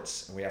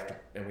servants, and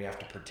we have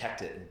to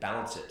protect it and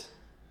balance it.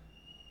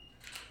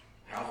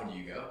 How often do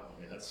you go?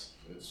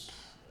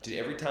 Dude,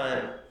 every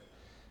time.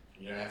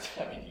 You don't have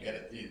to.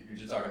 You're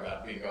just talking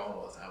about being gone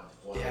all the time.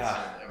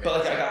 Yeah,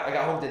 but like I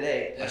got home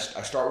today. Yeah.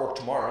 I start work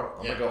tomorrow.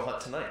 I'm gonna go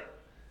hunt tonight.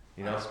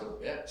 That's cool.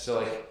 Yeah. So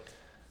like,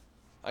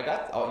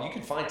 you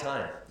can find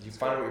time. You can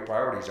find what your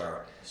priorities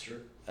are. That's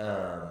true.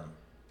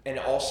 And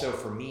also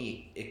for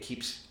me, it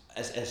keeps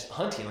as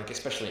hunting, like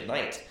especially at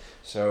night.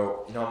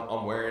 So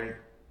I'm wearing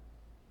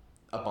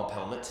a bump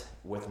helmet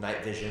with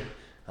night vision.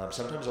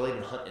 Sometimes I'll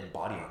even hunt in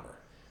body armor,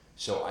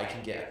 so I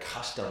can get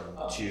accustomed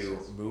to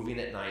moving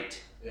at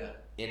night. Yeah.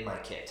 In my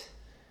kit.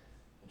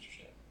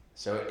 Interesting.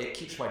 So it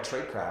keeps my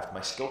tradecraft,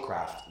 my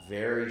skillcraft,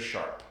 very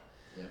sharp.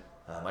 Yeah.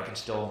 I can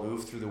still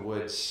move through the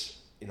woods.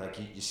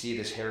 You see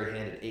this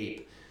hairy-handed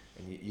ape,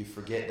 and you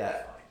forget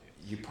that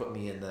you put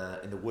me in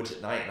the woods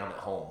at night, and I'm at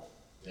home.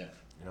 Yeah.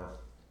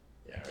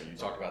 Yeah. You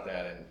talked about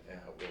that, and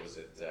what was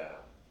it?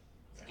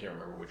 I can't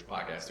remember which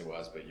podcast it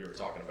was, but you were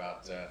talking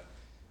about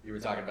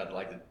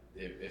like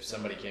if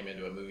somebody came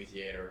into a movie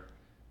theater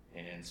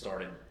and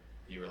started,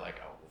 you were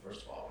like, oh, well,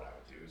 first of all, what I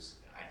would do is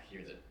I'd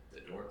hear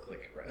the door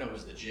click. Right? No, it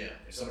was the gym.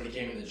 If somebody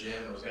came in the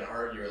gym and was going to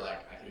hurt, you were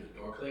like, I'd hear the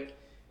door click,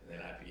 and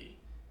then I'd be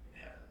in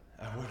heaven.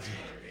 I would be.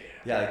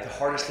 Yeah, like the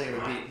hardest thing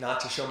would be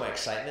not to show my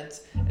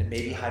excitement and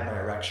maybe hide my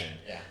erection.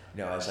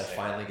 Yeah. As I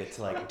finally get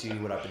to like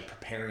do what I've been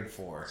preparing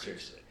for.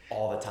 Seriously.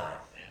 All the time.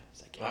 Yeah.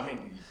 It's like, well,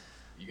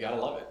 you gotta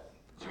love it.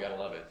 You gotta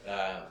love it.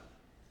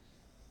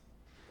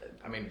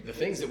 The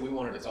things that we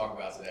wanted to talk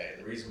about today,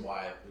 the reason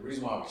why we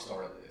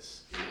started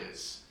this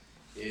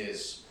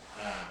is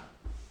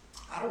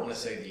I don't want to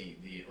say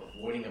the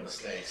avoiding of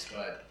mistakes,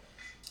 but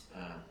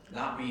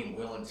not being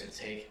willing to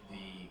take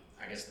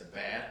the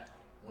bad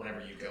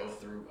whenever you go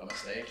through a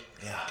mistake.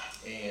 Yeah.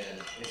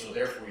 And so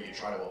therefore you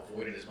try to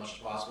avoid it as much as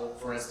possible.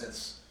 For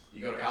instance,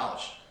 you go to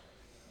college,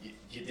 you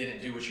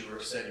didn't do what you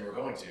said you were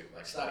going to,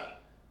 like study.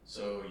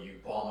 So you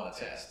bomb on a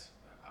test.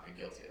 I've been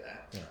guilty of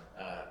that. Yeah.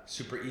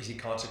 Super easy,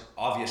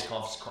 obvious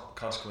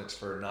consequence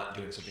for not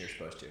doing something you're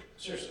supposed to.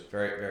 Seriously.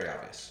 Very, very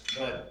obvious.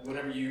 But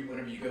whenever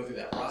you go through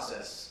that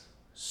process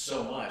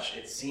so much,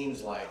 it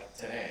seems like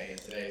today, in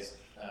today's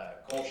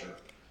culture,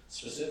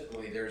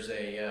 specifically, there's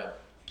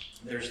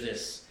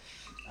this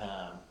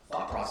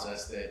thought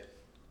process that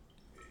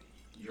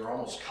you're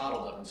almost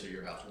coddled up until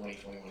you're about 20,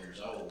 21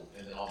 years old,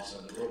 and then all of a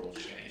sudden the world will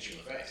just kind of hit you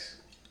in the face.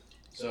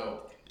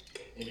 So,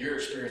 in your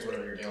experience,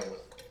 whenever you're dealing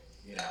with,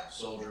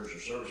 soldiers or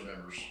service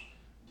members,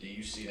 do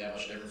you see that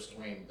much difference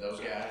between those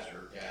guys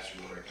or guys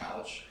who were in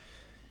college?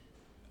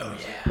 Oh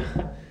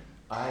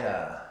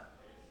yeah,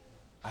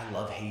 I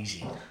love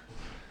hazing.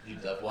 You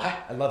love what?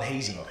 I love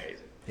hazing. Oh,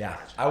 hazing. Yeah,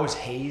 I was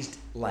hazed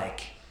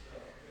like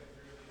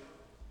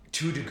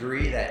to a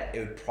degree that it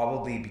would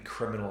probably be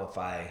criminal if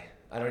I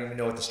don't even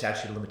know what the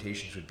statute of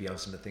limitations would be on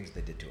some of the things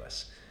they did to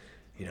us.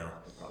 It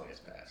probably gets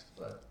passed,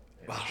 but.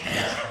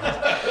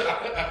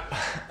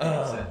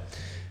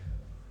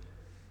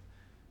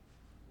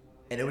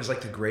 And it was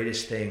like the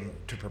greatest thing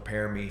to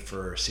prepare me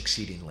for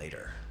succeeding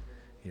later.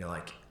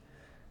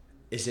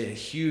 Is it a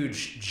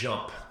huge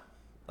jump,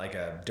 like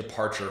a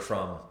departure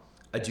from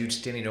a dude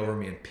standing over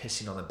me and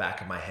pissing on the back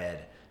of my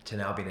head to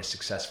now being a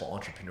successful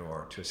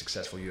entrepreneur, to a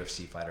successful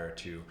UFC fighter,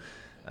 to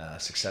a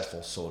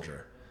successful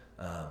soldier?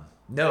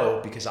 No,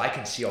 because I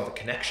can see all the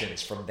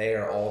connections from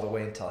there all the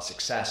way until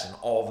success, and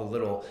all the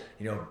little,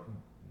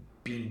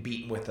 being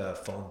beaten with a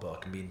phone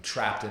book and being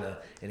trapped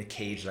in a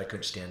cage that I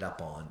couldn't stand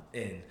up on,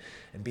 and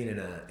being in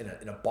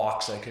a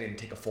box that I couldn't even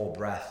take a full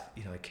breath,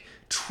 like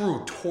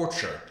true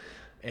torture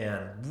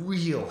and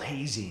real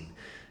hazing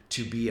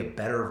to be a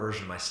better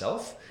version of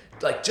myself.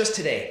 Like just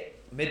today,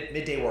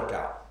 midday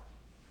workout,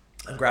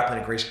 I'm grappling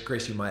at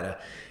Gracie Umaida,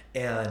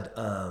 and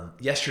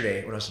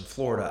yesterday when I was in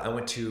Florida, I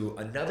went to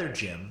another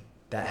gym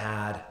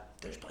that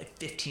there's probably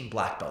 15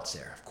 black belts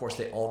there. Of course,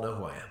 they all know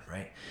who I am,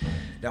 right?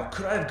 Now,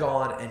 could I have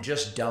gone and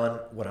just done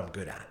what I'm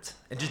good at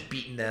and just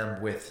beaten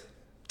them with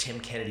Tim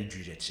Kennedy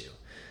Jiu-Jitsu?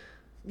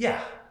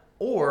 Yeah.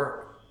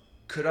 Or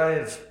could I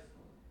have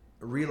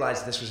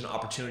realized this was an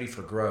opportunity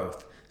for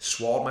growth,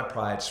 swallowed my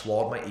pride,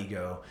 swallowed my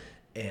ego,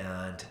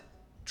 and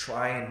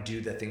try and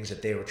do the things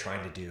that they were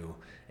trying to do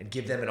and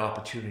give them an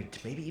opportunity to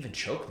maybe even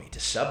choke me, to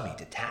sub me,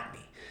 to tap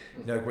me?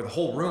 Where the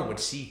whole room would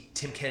see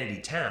Tim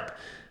Kennedy tap,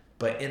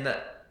 but in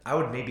that, I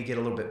would maybe get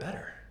a little bit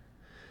better.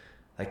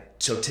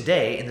 So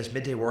today in this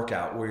midday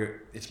workout,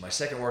 where it's my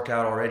second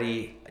workout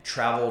already, I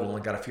traveled,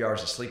 only got a few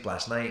hours of sleep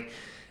last night,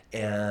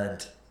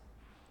 and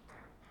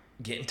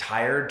getting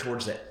tired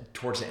towards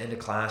the end of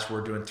class. We're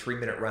doing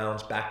 3-minute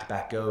rounds,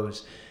 back-to-back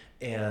goes,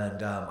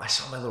 and I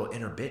saw my little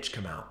inner bitch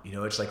come out.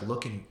 It's like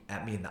looking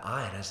at me in the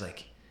eye, and I was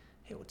like,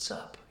 hey, what's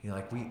up?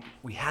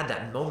 We had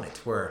that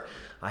moment where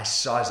I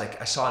saw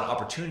an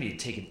opportunity to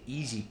take an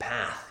easy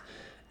path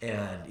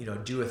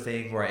and do a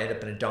thing where I end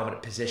up in a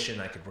dominant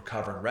position. I could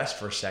recover and rest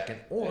for a second,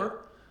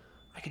 or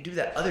I could do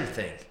that other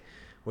thing,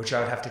 which I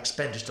would have to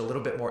expend just a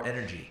little bit more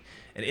energy.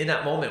 And in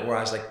that moment where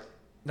I was like,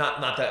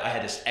 not that I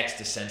had this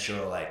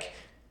existential like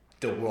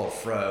the world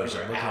froze. Or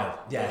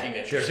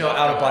there's no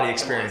out of body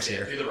experience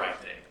here. Do the right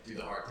thing. Do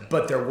the hard thing.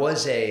 But there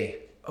was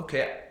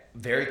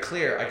very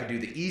clear. I could do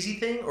the easy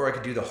thing or I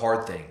could do the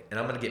hard thing, and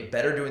I'm going to get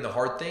better doing the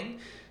hard thing,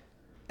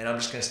 and I'm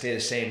just going to stay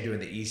the same doing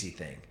the easy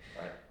thing.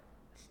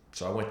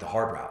 So I went the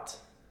hard route,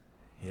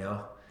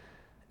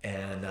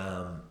 and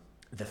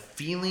the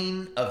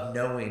feeling of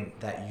knowing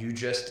that you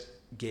just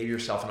gave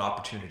yourself an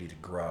opportunity to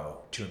grow,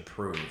 to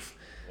improve.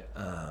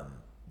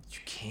 You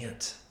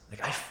can't,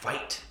 I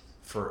fight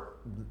for,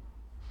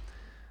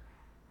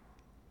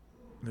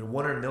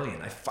 1 in a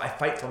million. I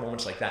fight for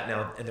moments like that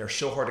now, and they're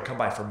so hard to come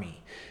by for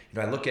me.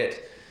 I look at,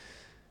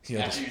 after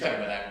you're talking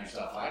about after you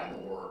stop fighting,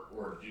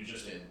 or you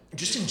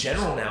just in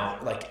general now,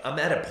 I'm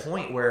at a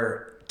point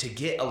where, to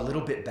get a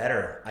little bit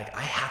better, I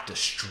have to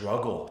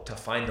struggle to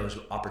find those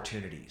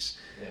opportunities.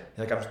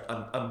 Yeah.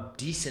 I'm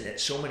decent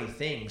at so many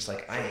things.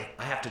 I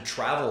have to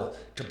travel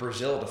to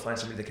Brazil to find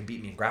somebody that can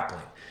beat me in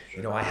grappling.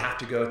 Sure. I have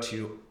to go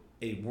to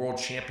a world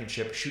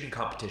championship shooting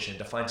competition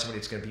to find somebody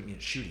that's going to beat me in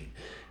shooting.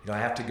 I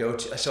have to go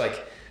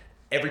to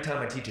every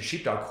time I teach a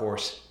sheepdog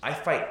course, I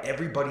fight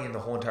everybody in the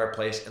whole entire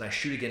place, and I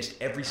shoot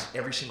against every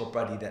single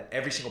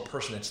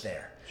person that's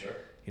there. Sure.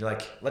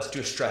 Let's do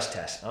a stress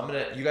test.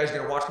 You guys are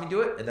going to watch me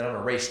do it, and then I'm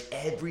going to race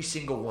every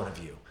single one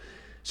of you.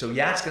 So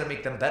it's going to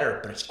make them better,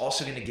 but it's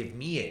also going to give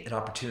me an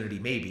opportunity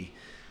maybe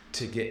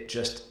to get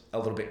just a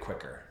little bit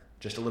quicker,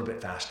 just a little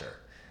bit faster.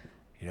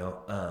 And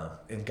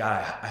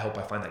I hope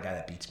I find that guy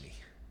that beats me.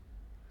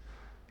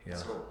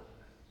 That's cool.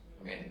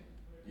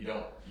 You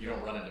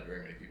don't run into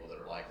very many people that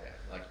are like that.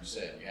 Like you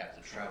said, you have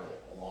to travel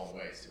a long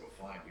ways to go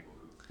find people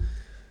who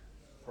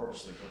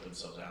purposely put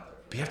themselves out there.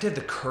 But you have to have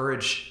the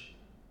courage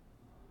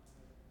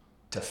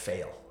to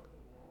fail.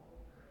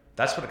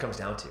 That's what it comes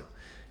down to.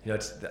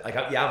 It's like,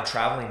 I'm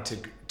traveling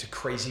to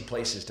crazy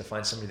places to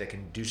find somebody that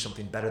can do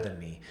something better than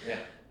me. Yeah.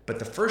 But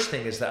the first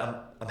thing is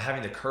that I'm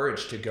having the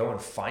courage to go and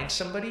find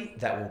somebody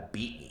that will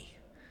beat me.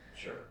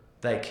 Sure.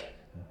 Like,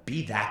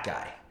 be that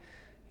guy.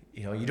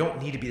 You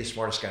don't need to be the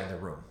smartest guy in the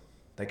room.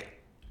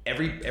 Like,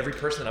 every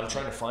person that I'm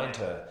trying to find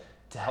to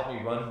help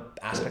me run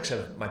aspects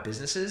of my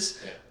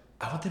businesses,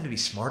 I want them to be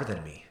smarter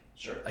than me.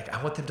 Sure. Like,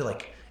 I want them to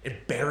like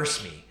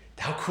embarrass me.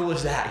 How cool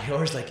is that?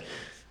 It's like,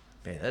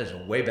 man, that is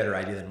a way better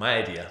idea than my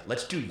idea.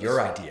 Let's do your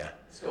idea.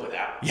 Let's go with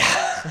that one.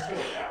 Yeah. Let's go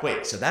with that one.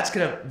 Wait, so that's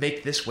gonna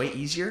make this way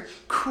easier?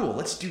 Cool,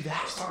 let's do I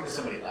that. was talking to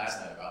somebody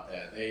last night about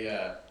that.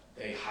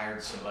 They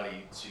hired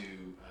somebody to,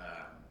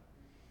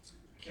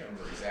 I can't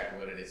remember exactly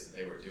what it is that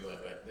they were doing,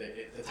 but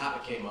the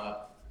topic came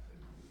up,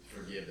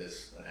 forgive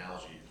this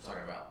analogy,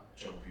 talking about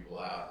choking people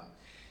out and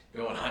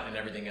going hunting and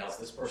everything else.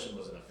 This person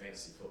was in a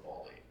fantasy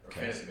football league, or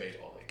fantasy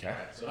baseball league. Okay.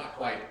 Right? So not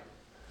quite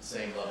the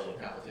same level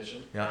of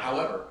competition. Yeah.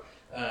 However,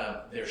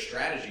 their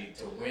strategy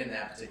to win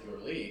that particular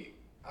league,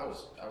 I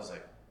was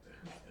like,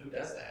 who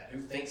does that?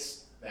 Who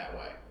thinks that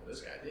way? Well,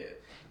 this guy did.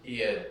 He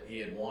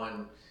had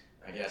won,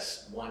 I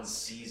guess, one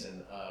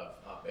season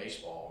of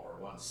baseball,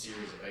 or one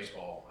series of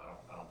baseball.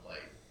 I don't play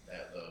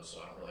those,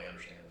 so I don't really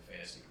understand the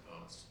fantasy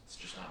components. It's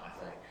just not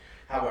my thing.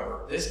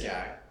 However, this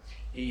guy,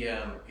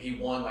 he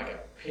won like a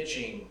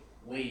pitching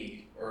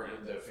league, or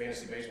the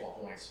fantasy baseball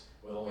points,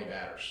 with only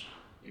batters,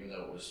 even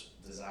though it was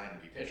designed to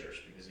be pitchers,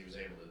 because he was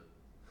able to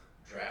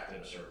draft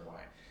in a certain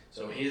way.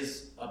 So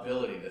his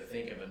ability to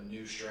think of a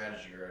new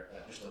strategy, or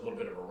just a little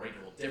bit of a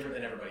wrinkle different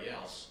than everybody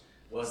else,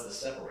 was the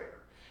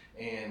separator.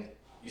 And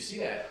you see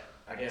that,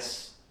 I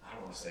guess, I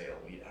don't want to say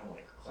elite, I don't want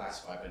to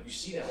classify, but you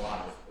see that a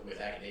lot with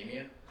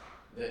academia,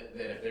 that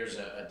if there's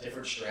a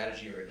different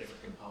strategy or a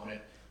different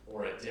component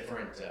or a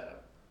different,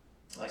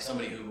 like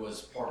somebody who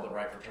was part of the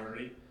right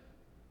fraternity,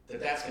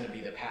 that's going to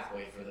be the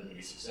pathway for them to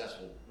be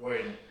successful.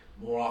 When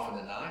more often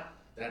than not,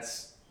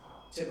 that's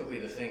typically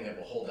the thing that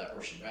will hold that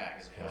person back,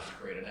 as opposed to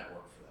create a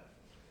network for that.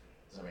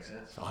 Does that make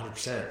sense?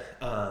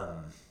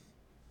 100%.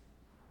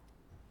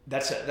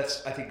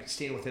 That's I think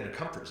staying within a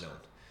comfort zone.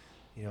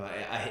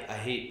 I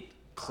hate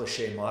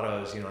cliche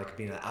mottos, like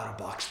being an out of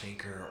box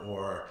thinker,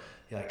 or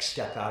like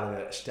step out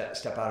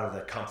of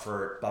the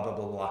comfort, blah blah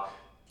blah blah.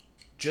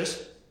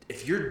 Just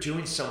if you're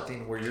doing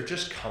something where you're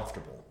just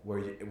comfortable,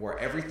 where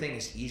everything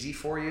is easy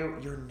for you,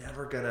 you're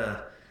never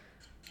gonna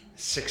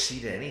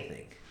succeed at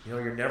anything.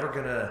 You're never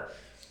gonna.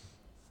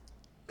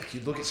 Like,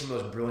 you look at some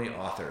of those brilliant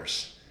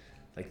authors,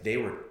 like they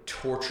were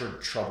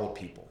tortured, troubled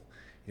people.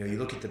 You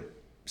look at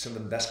some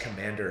of the best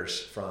commanders,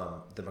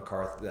 from the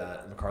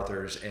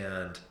MacArthurs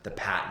and the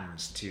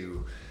Pattons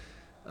to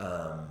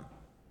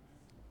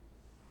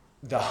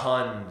the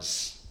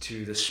Huns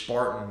to the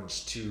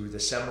Spartans to the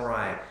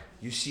samurai.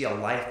 You see a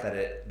life that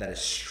is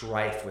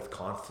strife with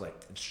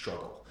conflict and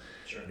struggle.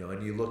 Sure.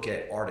 And you look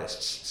at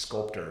artists,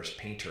 sculptors,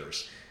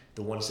 painters,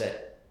 the ones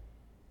that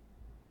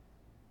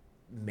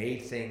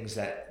made things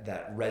that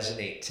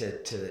resonate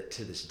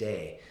to this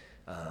day,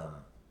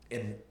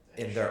 in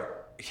their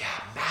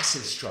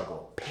massive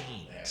struggle,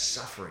 pain,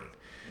 suffering.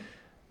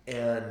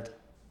 And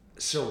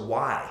so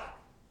why?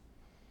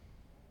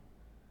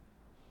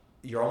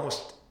 You're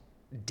almost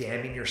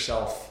damning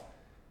yourself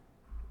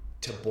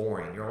to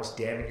boring. You're almost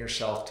damning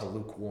yourself to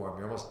lukewarm.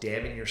 You're almost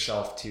damning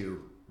yourself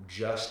to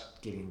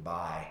just getting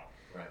by,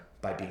 Right.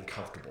 by being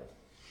comfortable.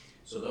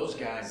 So those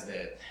guys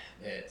that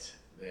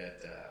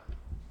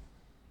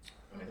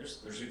I mean,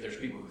 there's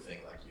people who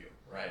think like you,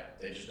 right?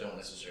 They just don't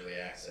necessarily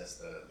access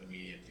the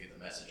media to get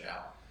the message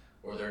out,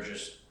 or they're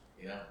just,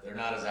 they're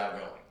not as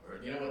outgoing, or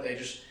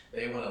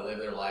they want to live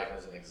their life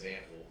as an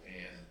example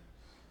and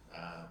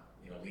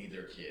lead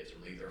their kids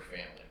or lead their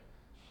family.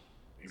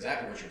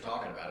 Exactly what you're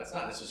talking about. It's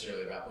not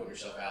necessarily about putting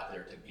yourself out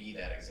there to be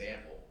that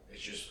example.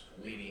 It's just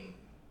leading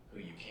who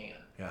you can.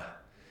 Yeah.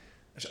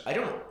 So I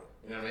don't.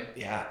 You know what I mean?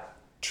 Yeah.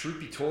 Truth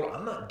be told,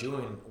 I'm not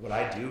doing what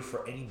I do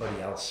for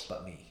anybody else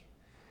but me.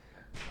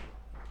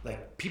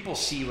 Like, people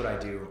see what I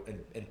do,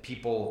 and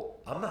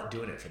people, I'm not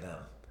doing it for them.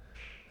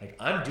 Like,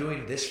 I'm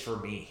doing this for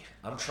me.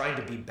 I'm trying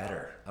to be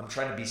better. I'm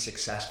trying to be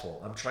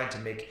successful. I'm trying to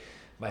make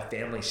my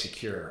family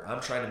secure.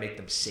 I'm trying to make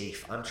them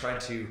safe. I'm trying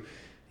to,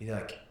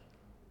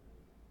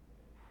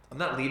 I'm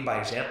not leading by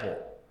example.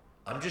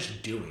 I'm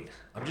just doing.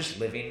 I'm just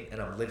living,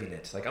 and I'm living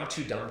it. Like, I'm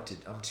too dumb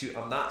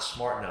I'm not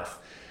smart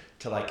enough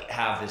to like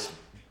have this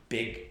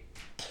big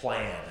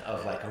plan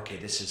of like, okay,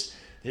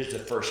 here's the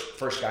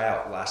first guy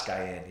out, last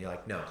guy in. You're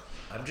like, no,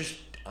 I'm just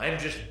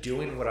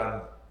doing what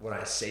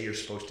I say you're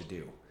supposed to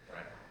do.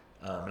 Right.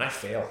 And I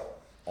fail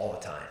all the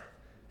time,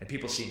 and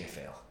people see me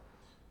fail.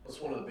 What's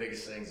one of the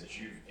biggest things that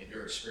in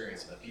your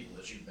experience, and the people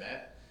that you've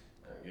met,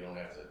 you don't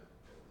have to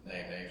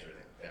name names or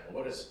anything like that,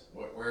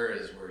 but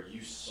where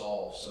you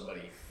saw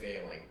somebody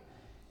failing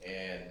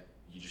and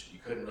you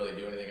couldn't really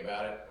do anything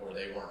about it, or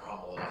they weren't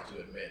humble enough to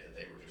admit that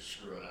they were just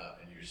screwing up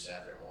and you just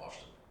sat there and watched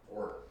them?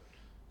 Or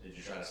did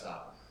you try to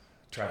stop them?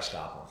 Try to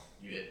stop them.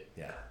 You did?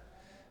 Yeah.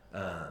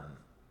 Can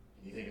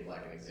you think of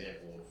like an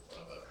example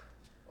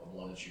of of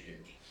one that you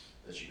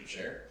could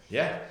share?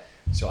 Yeah.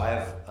 So I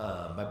have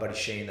my buddy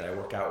Shane that I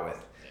work out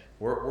with. Yeah.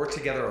 We're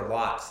together a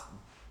lot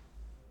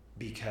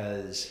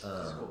because he's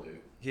a cool dude.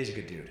 He's a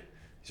good dude.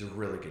 He's a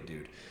really good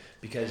dude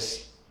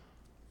because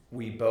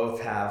we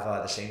both have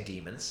the same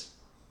demons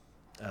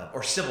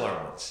or similar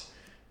ones,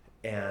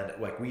 and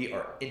like we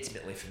are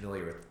intimately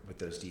familiar with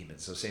those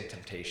demons, those same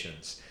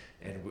temptations,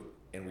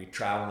 and we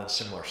travel in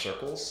similar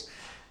circles.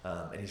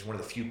 And he's one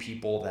of the few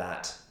people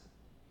that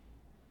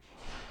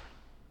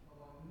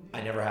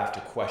I never have to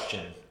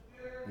question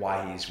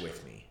why he's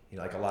with me. You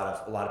know, like a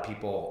lot of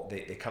people,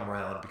 they come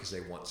around because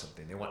they want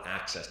something. They want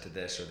access to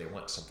this, or they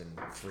want something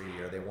free,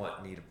 or they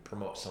want me to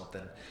promote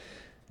something.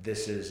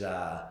 This is,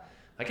 I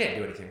can't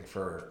do anything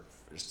for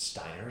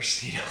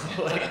Steiners, you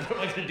know, like what am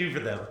I going to do for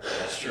them?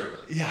 That's true.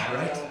 Yeah,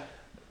 right?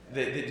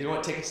 Do you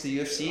want tickets to the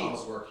UFC?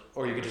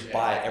 Or you could just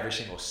buy every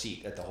single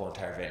seat at the whole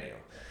entire venue.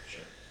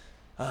 Sure.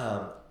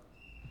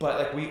 But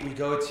like we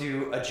go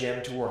to a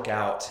gym to work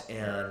out,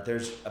 and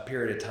there's a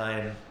period of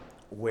time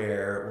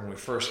where when we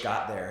first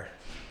got there,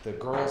 the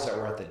girls that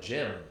were at the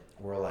gym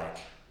were like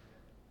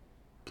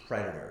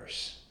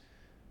predators.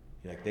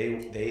 Like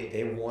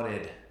they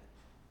wanted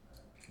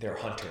their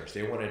hunters.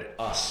 They wanted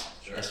us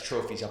as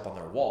trophies up on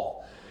their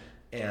wall.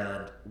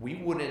 And we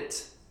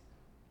wouldn't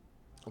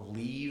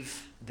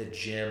leave the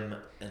gym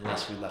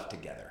unless we left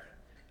together.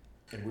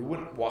 And we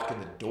wouldn't walk in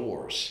the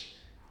doors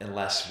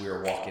unless we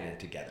were walking in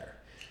together.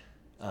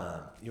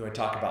 You want to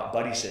talk about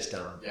buddy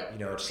system? Yeah, you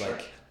know, it's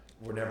like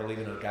we're never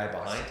leaving a guy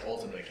behind. That's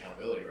ultimate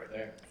accountability right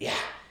there. Yeah,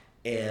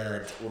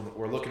 and when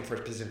we're looking for a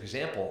specific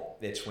example,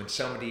 it's when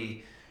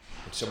somebody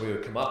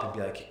would come up and be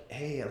like,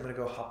 "Hey, I'm gonna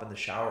go hop in the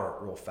shower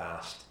real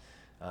fast."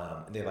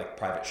 And they have like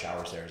private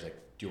showers there. It's like,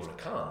 "Do you want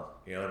to come?"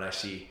 You know, and I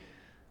see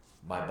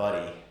my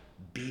buddy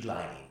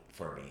beelining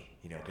for me.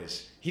 You know,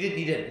 because he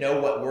didn't know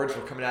what words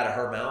were coming out of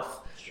her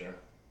mouth. Sure.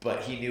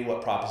 But he knew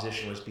what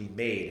proposition was being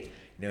made.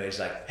 You know, he's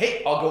like,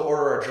 "Hey, I'll go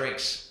order our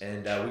drinks,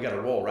 and we got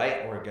to roll,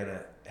 right? We're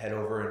gonna head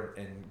over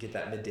and get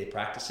that midday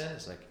practice in."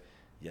 It's like,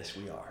 "Yes,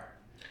 we are."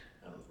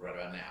 Right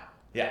about now.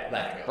 Yeah,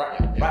 like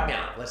right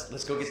now.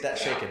 Let's go get that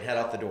shake and head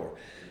out the door.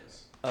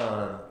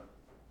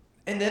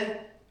 And then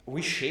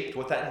we shaped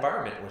what that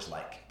environment was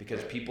like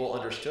because people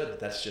understood that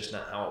that's just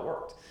not how it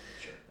worked.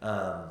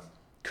 Sure.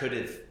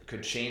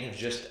 Could Shane have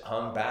just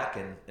hung back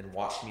and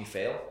watched me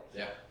fail?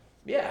 Yeah.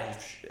 Yeah,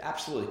 he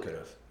absolutely could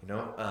have. You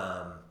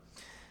know,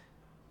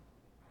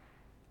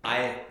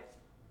 I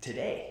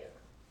today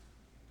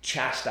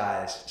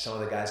chastised some of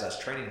the guys I was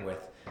training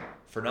with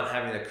for not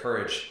having the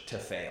courage to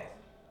fail.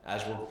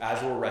 As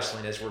we're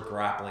wrestling, as we're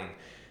grappling,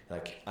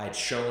 like I'd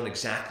shown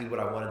exactly what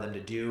I wanted them to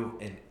do,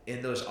 and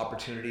in those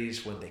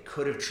opportunities when they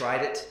could have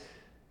tried it,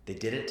 they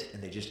didn't,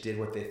 and they just did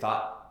what they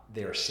thought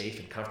they were safe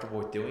and comfortable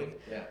with doing.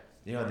 Yeah.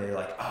 You know, and they're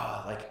like,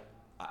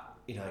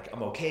 you know, like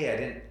I'm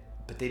okay.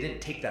 But they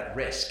didn't take that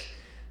risk.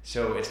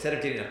 So instead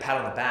of getting a pat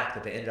on the back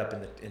that they ended up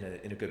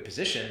in a good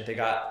position, they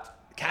got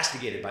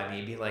castigated by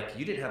me, being like,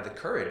 "You didn't have the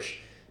courage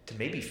to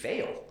maybe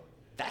fail.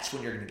 That's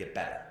when you're going to get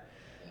better."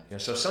 You know,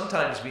 so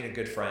sometimes being a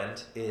good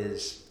friend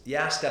is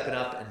stepping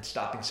up and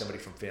stopping somebody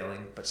from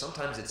failing, but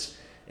sometimes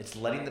it's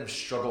letting them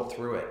struggle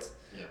through it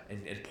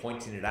and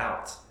pointing it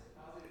out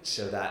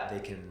so that they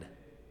can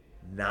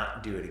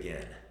not do it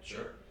again.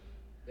 Sure.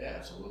 Yeah,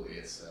 absolutely.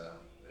 It's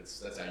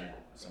that's how you,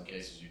 in some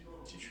cases, you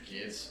teach your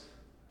kids,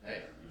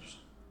 hey,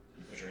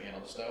 you put your hand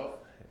on the stove.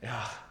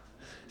 Yeah.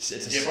 It's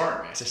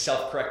a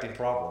self-correcting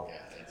problem.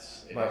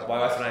 Yeah, my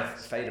wife and I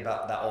fight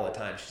about that all the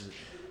time. She's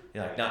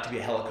like, not to be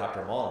a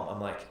helicopter mom.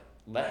 I'm like,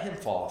 let him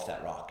fall off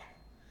that rock.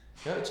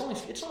 You know, it's only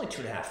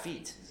 2.5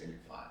 feet. He's gonna be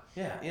fine.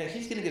 Yeah,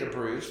 he's gonna get a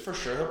bruise for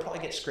sure. He'll probably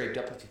get scraped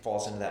up if he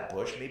falls into that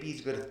bush. Maybe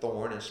he's got a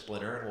thorn and a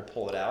splinter, and we'll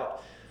pull it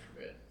out.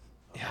 Forbid.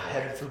 Yeah,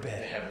 heaven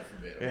forbid. Heaven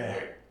forbid.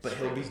 Yeah, but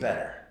he'll be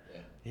better.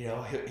 Yeah. You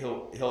know,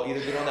 he'll either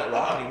get on that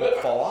rock and he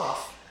won't fall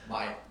off.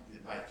 My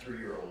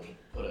 3-year-old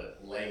put a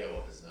Lego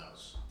up his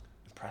nose.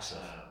 Impressive.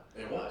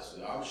 It was.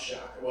 I was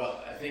shocked.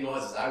 Well, the thing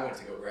was, is I went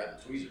to go grab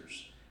the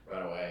tweezers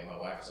right away. My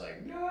wife was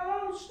like,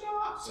 "No,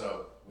 stop!"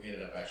 So we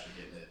ended up actually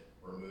getting it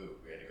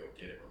removed. We had to go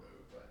get it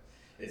removed. But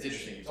it's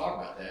interesting you talk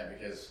about that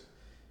because,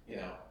 you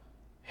know,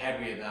 had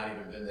we not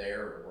even been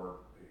there, or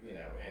you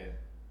know,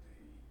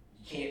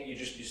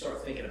 you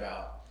start thinking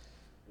about,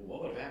 well,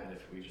 what would have happened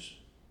if we just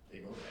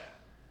ignored that?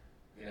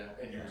 You know,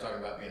 and you were talking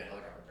about being a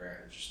helicopter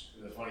parent. It's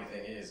just the funny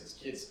thing is, as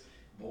kids,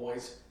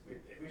 boys,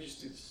 we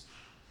just do this.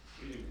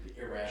 We do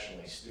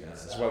irrationally stupid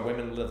stuff. That's why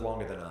women live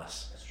longer than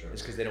us. That's true.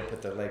 It's because they don't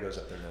put their Legos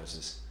up their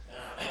noses.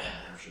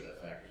 I'm sure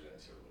that factors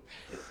into it a little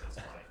bit. That's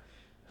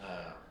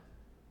funny.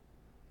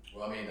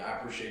 Well, I mean, I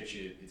appreciate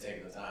you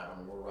taking the time. I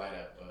mean, we're right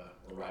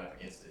up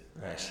against it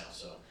right now.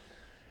 So,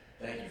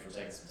 thank you for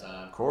taking some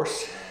time. Of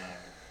course.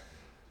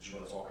 Did you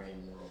want to talk any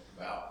more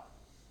about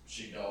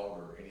Sheepdog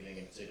or anything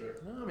in particular?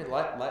 No, I mean,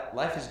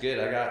 life is good.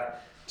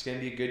 It's going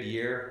to be a good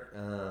year.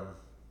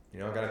 You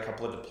know, I got a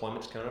couple of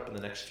deployments coming up in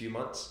the next few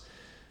months.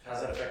 How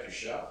does that affect your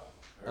show?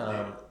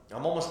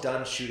 I'm almost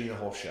done shooting the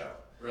whole show.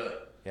 Really?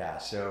 Yeah,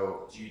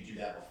 so... Do you do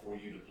that before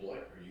you deploy,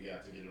 or you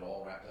have to get it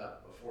all wrapped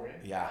up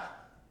beforehand? Yeah.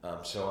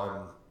 So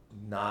I'm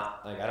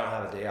not, like, I don't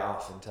have a day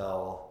off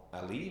until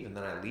I leave, and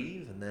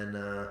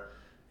then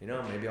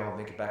maybe I'll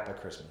make it back by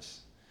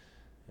Christmas.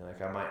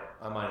 Like, I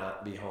might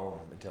not be home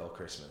until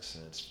Christmas,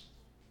 and it's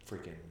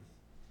freaking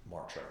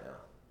March right now.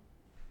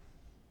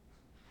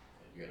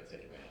 You got to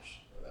take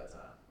advantage of that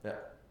time. Yeah.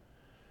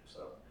 So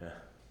yeah,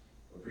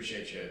 we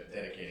appreciate you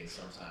dedicating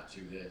some time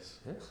to this.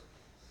 Yeah.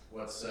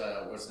 What's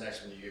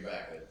next when you get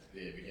back at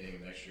the beginning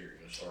of next year? You're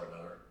gonna start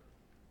another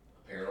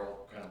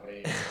apparel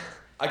company?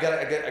 I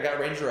got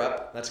Ranger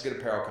Up. That's a good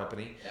apparel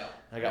company. Yeah.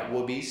 I got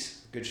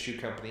Woobies, good shoe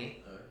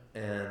company,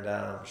 and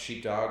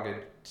Sheepdog,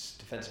 good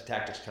defensive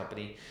tactics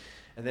company,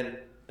 and then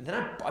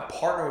I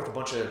partner with a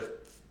bunch of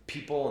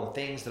people and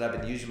things that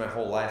I've been using my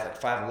whole life, like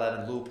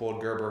 511,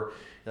 Leupold, Gerber.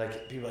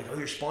 Like, people are like, oh,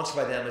 you're sponsored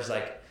by them. It's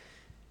like,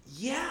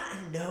 yeah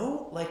and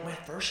no. Like, my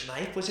first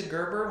knife was a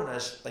Gerber when I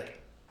was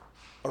like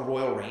a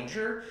Royal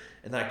Ranger,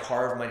 and then I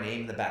carved my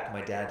name in the back of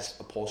my dad's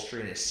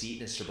upholstery in his seat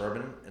in his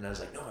Suburban, and I was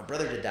like, no, my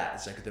brother did that.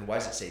 It's like, then why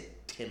does it say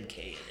Tim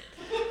K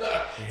in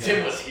it?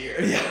 Tim was here.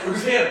 Yeah, it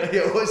was him.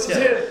 Yeah, it was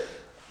him.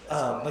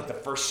 Like, the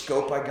first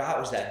scope I got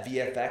was that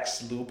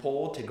VFX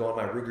Leupold to go on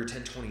my Ruger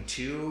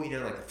 1022.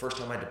 Like, the first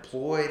time I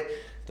deployed,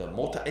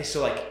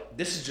 so like,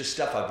 this is just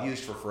stuff I've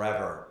used for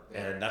forever,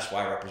 and that's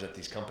why I represent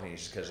these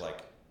companies, because like,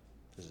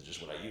 this is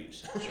just what I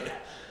use. Sure. Yeah.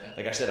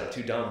 Like I said, I'm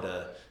too dumb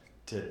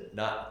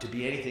to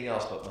be anything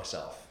else but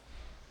myself.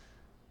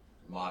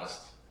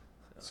 Modest.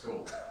 That's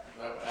cool.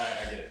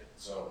 I get it.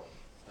 So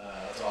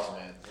that's awesome,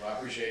 man. Well, I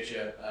appreciate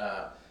you.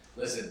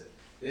 Listen,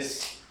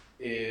 this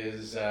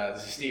is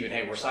Steven.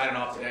 Hey, we're signing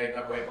off today.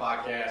 Knucklehead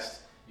Podcast.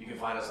 You can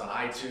find us on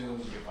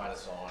iTunes. You can find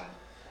us on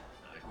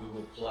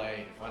Google Play.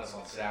 You can find us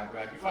on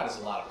SoundCloud. You can find us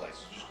in a lot of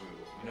places. Just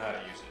Google. You know how to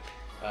use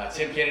it.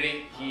 Tim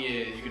Kennedy.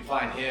 You can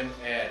find him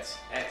at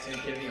Tim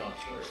Kennedy on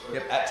Twitter.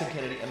 Yep, at Tim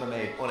Kennedy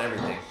MMA on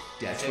everything.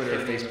 Yeah, Twitter,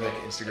 Kennedy, Facebook,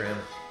 Instagram.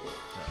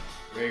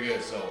 Very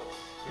good. So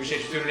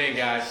appreciate you tuning in,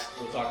 guys.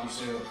 We'll talk to you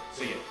soon.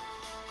 See ya.